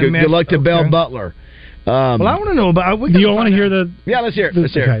 She's so in the good luck to Belle Butler. Well, I want to know about. Do you want to hear the? Yeah, let's hear it.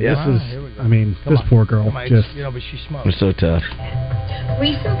 Let's hear it. Yeah. This poor girl. But she smokes. It's so tough.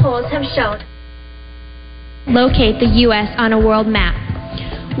 Recent polls have shown locate the U.S. on a world map.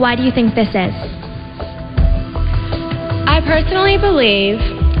 Why do you think this is? I personally believe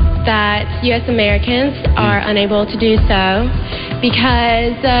that U.S. Americans are unable to do so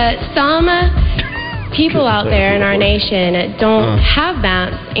because some people out there in our nation don't have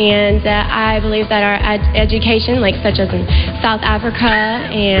maps, and I believe that our education, such as in South Africa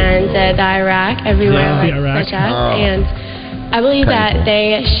and the Iraq, everywhere such as, and I believe that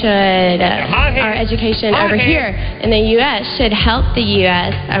they should, our education over here in the U.S. should help the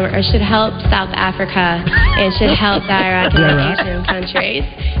U.S. or should help South Africa and should help the Iraq and the Asian countries,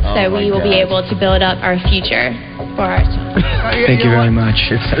 so we will be able to build up our future for ourselves. Thank you very much.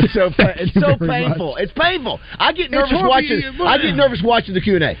 It's so painful. It's painful. I get nervous watching the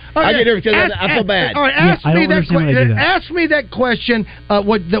Q&A. I get nervous because I feel bad. All right, ask me that question.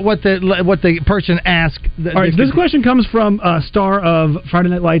 What the person asked. All right, this question comes from star of Friday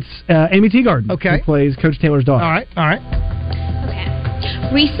Night Lights, Amy Teagarden, who plays Coach Taylor's daughter. All right. Okay.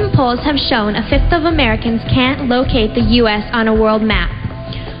 Recent polls have shown a fifth of Americans can't locate the U.S. on a world map.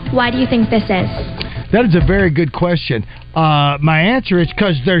 Why do you think this is? That is a very good question. My answer is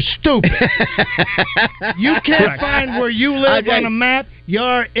because they're stupid. You can't find where you live on a map.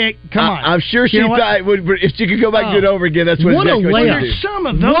 Come on. I'm sure if she could go back and do it over again, that's what a layup. Some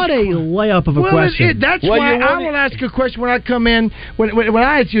of those. What a layup of a question. That's why I will ask a question when I come in. When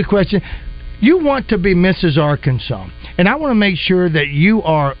I ask you a question, you want to be Mrs. Arkansas. And I want to make sure that you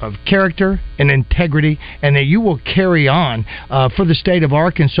are of character and integrity and that you will carry on for the state of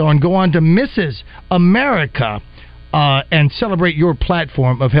Arkansas and go on to Mrs. America and celebrate your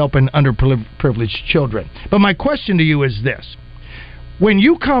platform of helping underprivileged children. But my question to you is this. When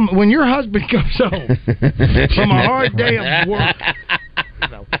your husband comes home from a hard day of work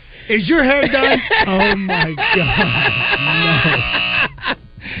though. Is your hair done? Oh my God! No.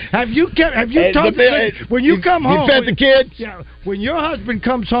 Have you talked when you come home? You fed the kids? Yeah. When your husband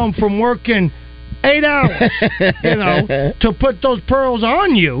comes home from working 8 hours, to put those pearls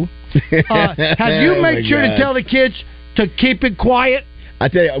on you, have you made sure to tell the kids to keep it quiet? I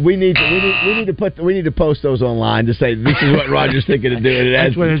tell you, we need to post those online to say this is what Roger's thinking of doing.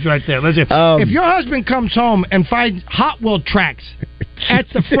 That's what it is right there. Listen, if your husband comes home and finds Hot Wheel tracks at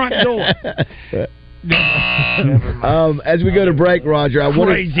the front door. As we go to break, Roger, I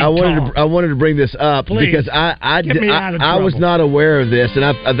wanted to bring this up. Please. Because I was not aware of this, and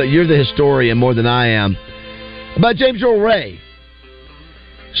you're the historian more than I am about James Earl Ray.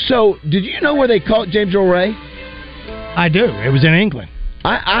 So, did you know where they caught James Earl Ray? I do. It was in England.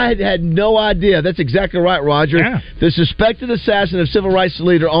 I had no idea. That's exactly right, Roger. Yeah. The suspected assassin of civil rights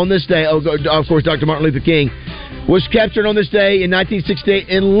leader on this day, of course, Dr. Martin Luther King, was captured on this day in 1968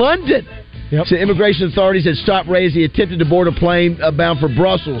 in London. Yep. So immigration authorities had stopped Ray as he attempted to board a plane bound for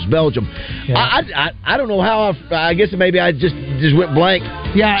Brussels, Belgium. Yeah. I don't know how. I guess maybe I just went blank.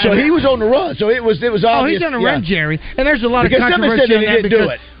 Yeah. So he was on the run. So it was obvious. Oh, he's on the run, Jerry. And there's a lot of controversy said that on that he didn't do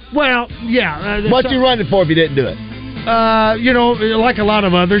it. Well, yeah. What's he running for if he didn't do it? Like a lot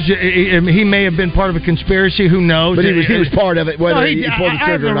of others, he may have been part of a conspiracy. Who knows? But he was part of it, whether he pulled the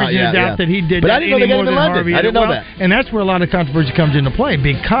trigger or not. I have no doubt that he did. But that I didn't know they got him in London. Harvey I didn't know that. And that's where a lot of controversy comes into play,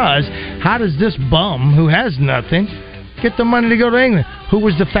 because how does this bum who has nothing get the money to go to England? Who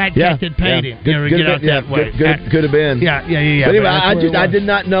was the fat cat that paid him? Could have been. Yeah. But anyway, I did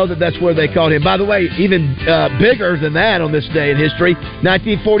not know that that's where they caught him. By the way, even bigger than that on this day in history,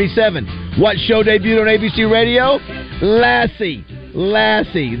 1947. What show debuted on ABC Radio? Lassie. That's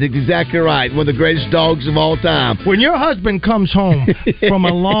exactly right. One of the greatest dogs of all time. When your husband comes home from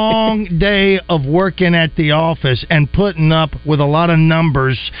a long day of working at the office and putting up with a lot of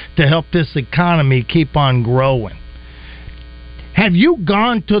numbers to help this economy keep on growing, have you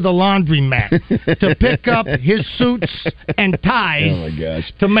gone to the laundromat to pick up his suits and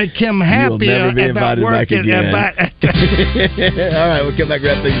ties to make him happier about working? All right, we'll come back and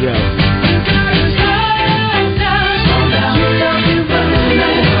wrap things up.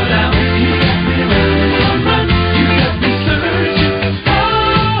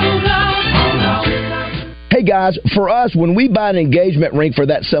 Hey guys, for us, when we buy an engagement ring for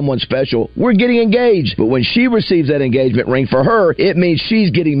that someone special, we're getting engaged. But when she receives that engagement ring for her, it means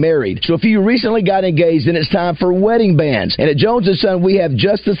she's getting married. So if you recently got engaged, then it's time for wedding bands. And at Jones & Son, we have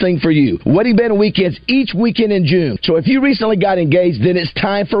just the thing for you. Wedding band weekends each weekend in June. So if you recently got engaged, then it's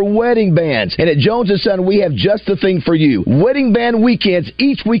time for wedding bands. And at Jones & Son, we have just the thing for you. Wedding band weekends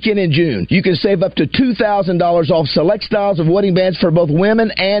each weekend in June. You can save up to $2,000 off select styles of wedding bands for both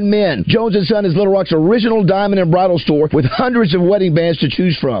women and men. Jones & Son is Little Rock's original diamond and bridal store with hundreds of wedding bands to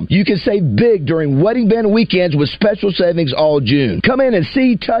choose from. You can save big during wedding band weekends with special savings all June. Come in and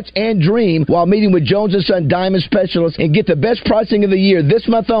see, touch, and dream while meeting with Jones & Son Diamond Specialists and get the best pricing of the year this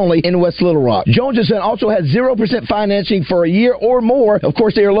month only in West Little Rock. Jones & Son also has 0% financing for a year or more. Of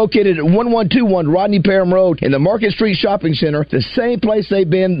course, they are located at 1121 Rodney Parham Road in the Market Street Shopping Center, the same place they've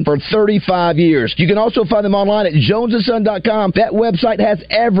been for 35 years. You can also find them online at jonesandson.com. That website has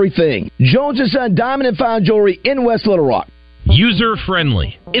everything. Jones & Son Diamond and Fine Jewelry in West Little Rock.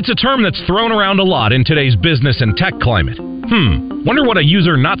 User-friendly. It's a term that's thrown around a lot in today's business and tech climate. Wonder what a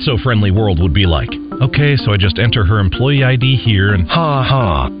user-not-so-friendly world would be like. Okay, so I just enter her employee ID here and...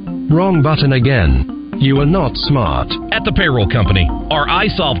 Ha. Wrong button again. You are not smart. At the Payroll Company, our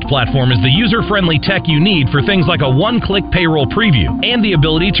iSolved platform is the user-friendly tech you need for things like a one-click payroll preview and the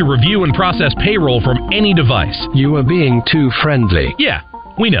ability to review and process payroll from any device. You are being too friendly. Yeah,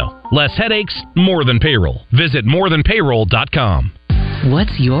 we know. Less headaches, more than payroll. Visit morethanpayroll.com.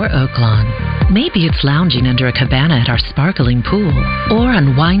 What's your Oaklawn? Maybe it's lounging under a cabana at our sparkling pool, or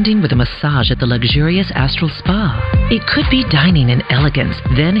unwinding with a massage at the luxurious Astral Spa. It could be dining in elegance,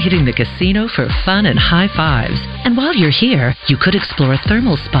 then hitting the casino for fun and high fives. And while you're here, you could explore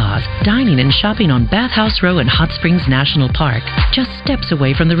thermal spas, dining and shopping on Bathhouse Row in Hot Springs National Park, just steps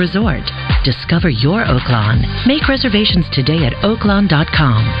away from the resort. Discover your Oaklawn. Make reservations today at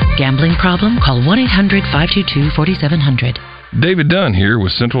oaklawn.com. Gambling problem? Call 1-800-522-4700. David Dunn here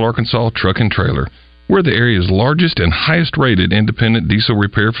with Central Arkansas Truck and Trailer. We're the area's largest and highest rated independent diesel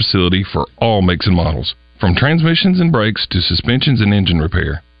repair facility for all makes and models, from transmissions and brakes to suspensions and engine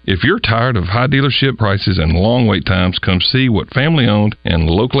repair. If you're tired of high dealership prices and long wait times, come see what family owned and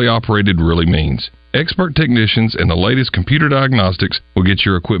locally operated really means. Expert technicians and the latest computer diagnostics will get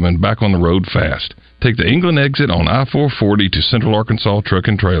your equipment back on the road fast. Take the England exit on I-440 to Central Arkansas Truck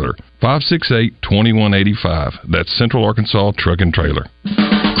and Trailer. 568-2185. That's Central Arkansas Truck and Trailer.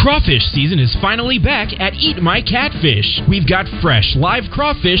 Crawfish season is finally back at Eat My Catfish. We've got fresh, live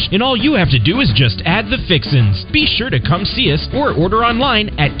crawfish, and all you have to do is just add the fixins. Be sure to come see us or order online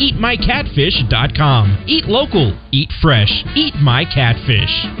at eatmycatfish.com. Eat local, eat fresh, Eat My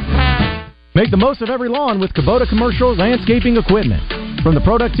Catfish. Make the most of every lawn with Kubota Commercial Landscaping Equipment. From the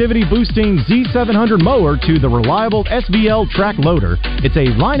productivity-boosting Z700 mower to the reliable SVL track loader, it's a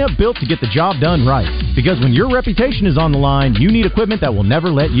lineup built to get the job done right. Because when your reputation is on the line, you need equipment that will never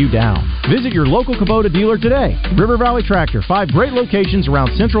let you down. Visit your local Kubota dealer today. River Valley Tractor, 5 great locations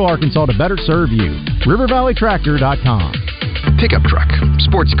around Central Arkansas to better serve you. RiverValleyTractor.com. Pickup truck,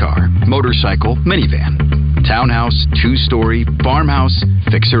 sports car, motorcycle, minivan, townhouse, 2-story, farmhouse,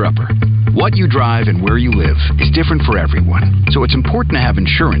 fixer-upper. What you drive and where you live is different for everyone, so it's important to have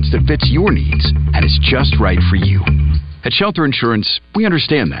insurance that fits your needs and is just right for you. At Shelter Insurance, we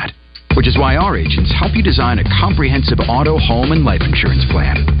understand that, which is why our agents help you design a comprehensive auto, home, and life insurance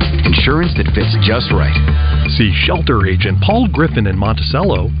plan. Insurance that fits just right. See Shelter Agent Paul Griffin in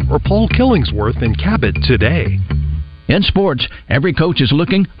Monticello or Paul Killingsworth in Cabot today. In sports, every coach is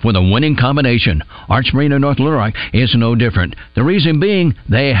looking for the winning combination. Arch Marine of North Little Rock is no different. The reason being,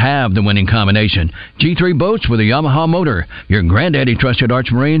 they have the winning combination. G3 boats with a Yamaha motor. Your granddaddy trusted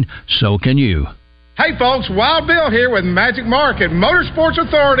Arch Marine, so can you. Hey folks, Wild Bill here with Magic Mark at Motorsports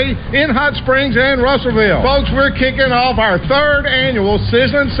Authority in Hot Springs and Russellville. Folks, we're kicking off our 3rd annual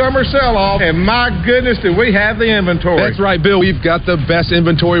Sizzling Summer Sell-Off, and my goodness, do we have the inventory. That's right, Bill. We've got the best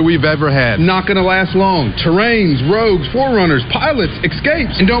inventory we've ever had. Not going to last long. Terrains, Rogues, 4Runners, Pilots,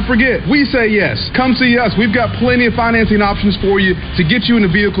 Escapes. And don't forget, we say yes. Come see us. We've got plenty of financing options for you to get you in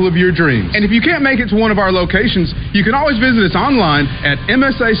the vehicle of your dreams. And if you can't make it to one of our locations, you can always visit us online at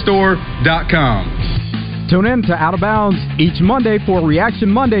msastore.com. Tune in to Out of Bounds each Monday for Reaction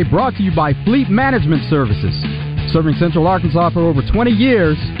Monday, brought to you by Fleet Management Services. Serving Central Arkansas for over 20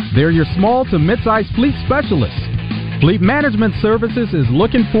 years, they're your small to mid-sized fleet specialists. Fleet Management Services is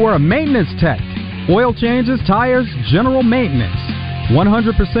looking for a maintenance tech. Oil changes, tires, general maintenance.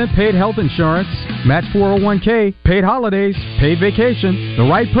 100% paid health insurance, match 401k, paid holidays, paid vacation. The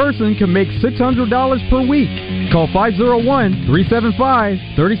right person can make $600 per week. Call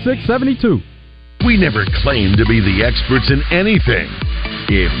 501-375-3672. We never claim to be the experts in anything.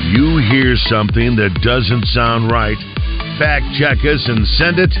 If you hear something that doesn't sound right, fact check us and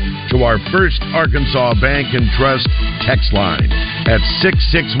send it to our First Arkansas Bank and Trust text line at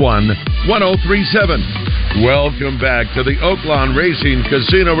 661-1037. Welcome back to the Oaklawn Racing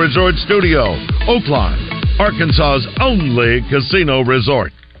Casino Resort Studio. Oaklawn, Arkansas's only casino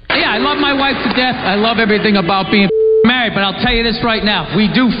resort. Yeah, I love my wife to death. I love everything about being married, but I'll tell you this right now. We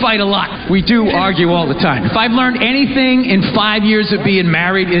do fight a lot. We do argue all the time. If I've learned anything in 5 years of being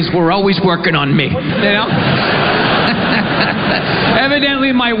married is we're always working on me. You know?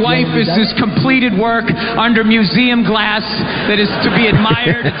 Evidently, my wife is this completed work under museum glass that is to be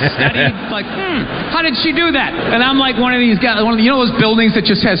admired and studied. Like, how did she do that? And I'm like one of these guys, you know those buildings that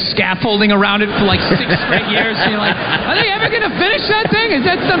just has scaffolding around it for like 6 straight years? And you're like, are they ever going to finish that thing? Is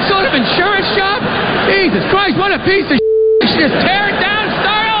that some sort of insurance job? Jesus Christ, what a piece of shit. Just tear it down and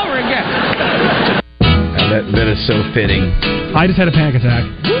start over again. That is so fitting. I just had a panic attack.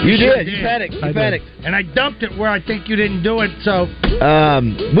 You did. You panicked. You panicked. And I dumped it where I think you didn't do it, so...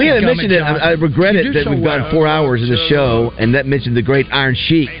 we haven't mentioned it. I regret it that we've gone 4 hours of the show, and that mentioned the great Iron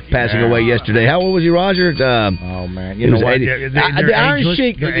Sheik passing away yesterday. How old was he, Roger? Oh, man. You know what? The Iron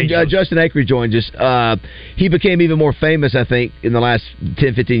Sheik, Justin Acre joined us. He became even more famous, I think, in the last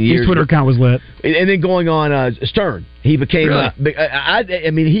 10, 15 years. His Twitter account was lit. And then going on Stern. He became... Really? I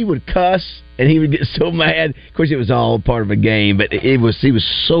mean, he would cuss, and he would get so mad. Of course, it was all part of a game, but he was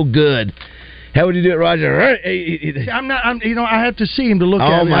so good. How would you do it, Roger? I have to see him to look at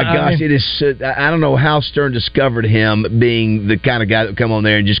it. Oh, my gosh. It is. I don't know how Stern discovered him being the kind of guy that would come on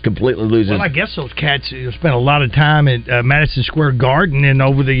there and just completely lose it. Well, I guess those cats spent a lot of time at Madison Square Garden, and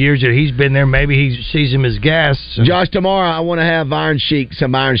over the years that he's been there, maybe he sees him as guests. Josh, tomorrow I want to have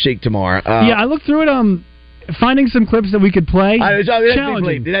some Iron Sheik tomorrow. Yeah, I looked through it. Finding some clips that we could play.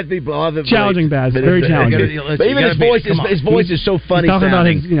 Challenging. Challenging, Baz. Very challenging. But even his voice is so funny. Talking about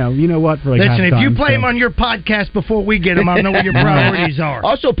his, you know what? For like listen, if you play him on your podcast before we get him, I'll know what your priorities are.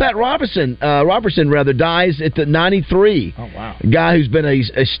 Also, Pat Robertson dies at the 93. Oh wow! A guy who's been a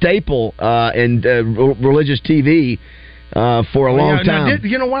staple in religious TV. For a long time.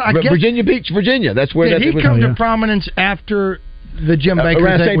 You know what? Virginia Beach, Virginia. That's where did he come to prominence after the Jim Baker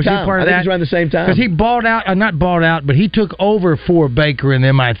around the thing? same Was time. he part of I think that? it was around the same time. Because he bought out, not bought out, but he took over for Baker and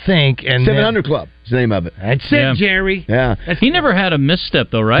them, I think. And 700 Club is the name of it. That's it, Jerry. Yeah. He never had a misstep,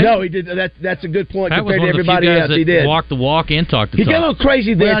 though, right? No, he did. That's a good point Pat was compared one to of the everybody few guys else. that He did. walked the walk and talked the He talk. got a little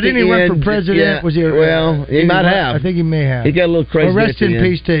crazy there. Well, at didn't the he run end. for president? Yeah. Was he? Well, he might have. I think he may have. He got a little crazy. Well, rest at the in end.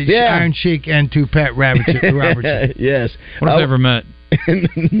 peace to Iron Sheik and to Pat Robertson. Yes. What have they ever met?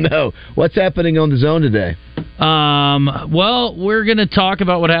 No. What's happening on the zone today? Well, we're going to talk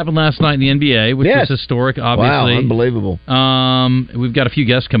about what happened last night in the NBA, which was historic, obviously. Wow, unbelievable. We've got a few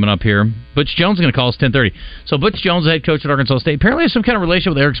guests coming up here. Butch Jones is going to call us 10:30. So Butch Jones, the head coach at Arkansas State, apparently has some kind of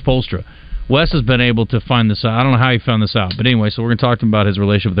relationship with Eric Spoelstra. Wes has been able to find this out. I don't know how he found this out. But anyway, so we're going to talk to him about his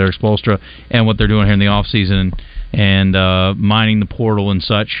relationship with Eric Spoelstra and what they're doing here in the offseason and mining the portal and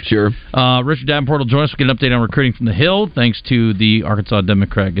such. Sure. Richard Davenport will join us. We'll get an update on recruiting from the Hill, thanks to the Arkansas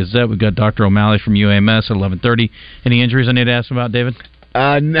Democrat Gazette. We've got Dr. O'Malley from UAMS at 11:30. Any injuries I need to ask him about, David?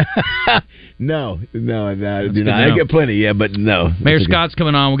 No, I do not. I get plenty, but no. Mayor Scott's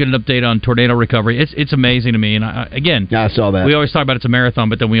coming on. We'll get an update on tornado recovery. It's amazing to me. And I saw that. We always talk about it's a marathon,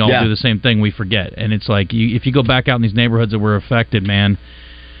 but then we all Yeah. do the same thing. We forget. And it's like, if you go back out in these neighborhoods that were affected, man,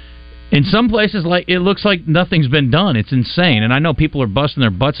 in some places, like it looks like nothing's been done. It's insane. And I know people are busting their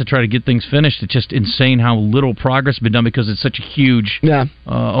butts to try to get things finished. It's just insane how little progress has been done because it's such a huge,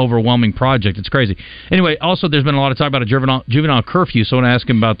 overwhelming project. It's crazy. Anyway, also, there's been a lot of talk about a juvenile curfew, so I want to ask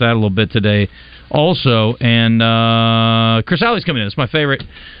him about that a little bit today also. And Chris Alley's coming in. It's my favorite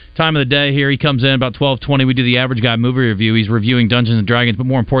time of the day here. He comes in about 12:20. We do the Average Guy movie review. He's reviewing Dungeons and Dragons, but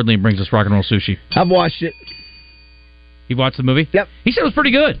more importantly, he brings us Rock and Roll Sushi. I've watched it. You watched the movie? Yep. He said it was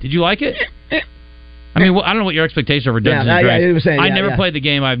pretty good. Did you like it? I mean, I don't know what your expectations are for Dungeons and Dragons. I never played the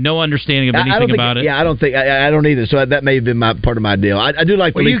game. I have no understanding of anything about it. Yeah, I don't either. So that may have been part of my deal. I do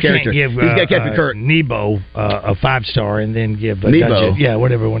like the lead character. You can't give He's got Captain Kirk. Nebo a 5-star and then give Nebo.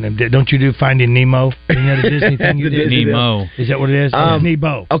 whatever one of them did. Don't you do Finding Nemo? Any other Disney thing you did? Nemo. Is that what it is?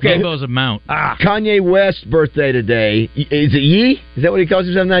 Nebo. Okay. Nebo's a mount. Kanye West's birthday today. Is it Yee? Is that what he calls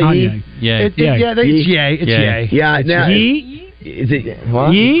himself now? Yee? Yeah. It's Yay. It's Yay. Yeah. Now, Yee? Is it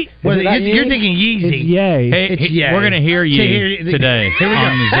what? Yee? Well, Is it not you're Yee? thinking Yeezy. It's yay. It's yay. We're going to hear Yee today Here we go.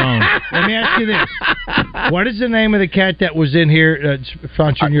 on the zone. Let me ask you this. What is the name of the cat that was in here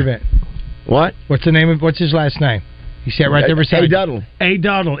sponsoring your event? What? What's the name of? What's his last name? You see it right there beside A. Duddle. A.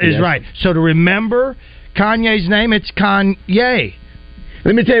 Duddle is Yes. right. So to remember Kanye's name, it's Kanye.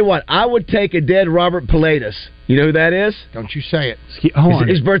 Let me tell you what. I would take a dead Robert Pilatus. You know who that is? Don't you say it. Hold on.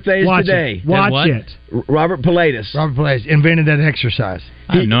 His birthday is Watch today. It. Watch it. Robert Pilatus. Robert Pilatus invented that exercise.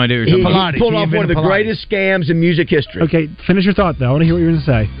 I have no idea what He you're talking about. pulled off one of the greatest scams in music history. Okay, finish your thought, though. I want to hear what you're going to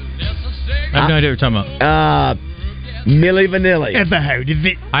say. I have no idea what you're talking about. Milli Vanilli. Ever heard of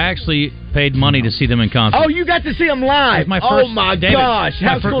it? I actually paid money to see them in concert. Oh, you got to see him live. My first, oh, my David, gosh.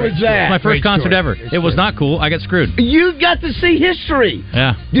 How cool is that? My first concert ever. It was not cool. I got screwed. You got to see history.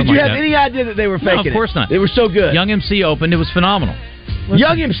 Yeah. Did you like have that. any idea that they were faking No, of course not. They were so good. Young MC opened. It was phenomenal.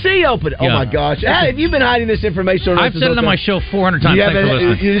 Young MC opened. Oh, Yeah. my gosh. Hey, have you been hiding this information? I've said it on my show 400 times. You Thanks for haven't-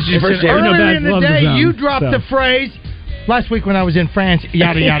 listening. This is your first Earlier in the day, you dropped the phrase. Last week when I was in France,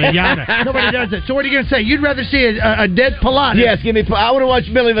 yada, yada, yada. Nobody does it. So what are you going to say? You'd rather see a dead Pilatus? Yes, give me. I want to watch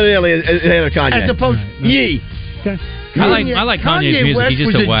Milli Vanilli ahead of Kanye. As opposed to Yee. Okay. I like Kanye's music. West He's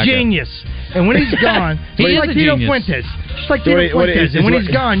just was a wacko. genius. And when he's gone, He he's is like a Tito genius. Fuentes. Just like So Tito what Fuentes. is- And when what-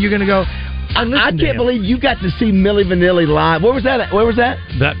 he's gone, you're going to go, I can't believe you got to see Milli Vanilli live. Where was that? Where was that?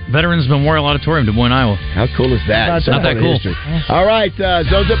 That Veterans Memorial Auditorium, Des Moines, Iowa. How cool is that? It's not that cool. History. All right,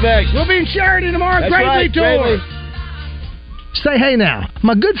 Zone's up next. We'll be in Sheridan tomorrow. That's Gravely right, Tour. Gravely. Say hey now.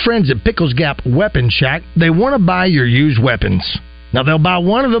 My good friends at Pickles Gap Weapon Shack, they want to buy your used weapons. Now they'll buy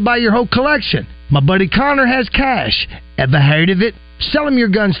one or they'll buy your whole collection. My buddy Connor has cash. Ever heard of it? Sell him your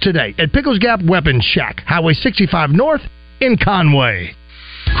guns today at Pickles Gap Weapon Shack, Highway 65 North in Conway.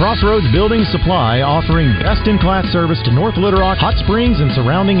 Crossroads Building Supply, offering best-in-class service to North Little Rock, Hot Springs, and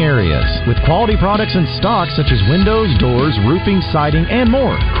surrounding areas. With quality products in stock such as windows, doors, roofing, siding, and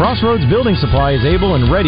more. Crossroads Building Supply is able and ready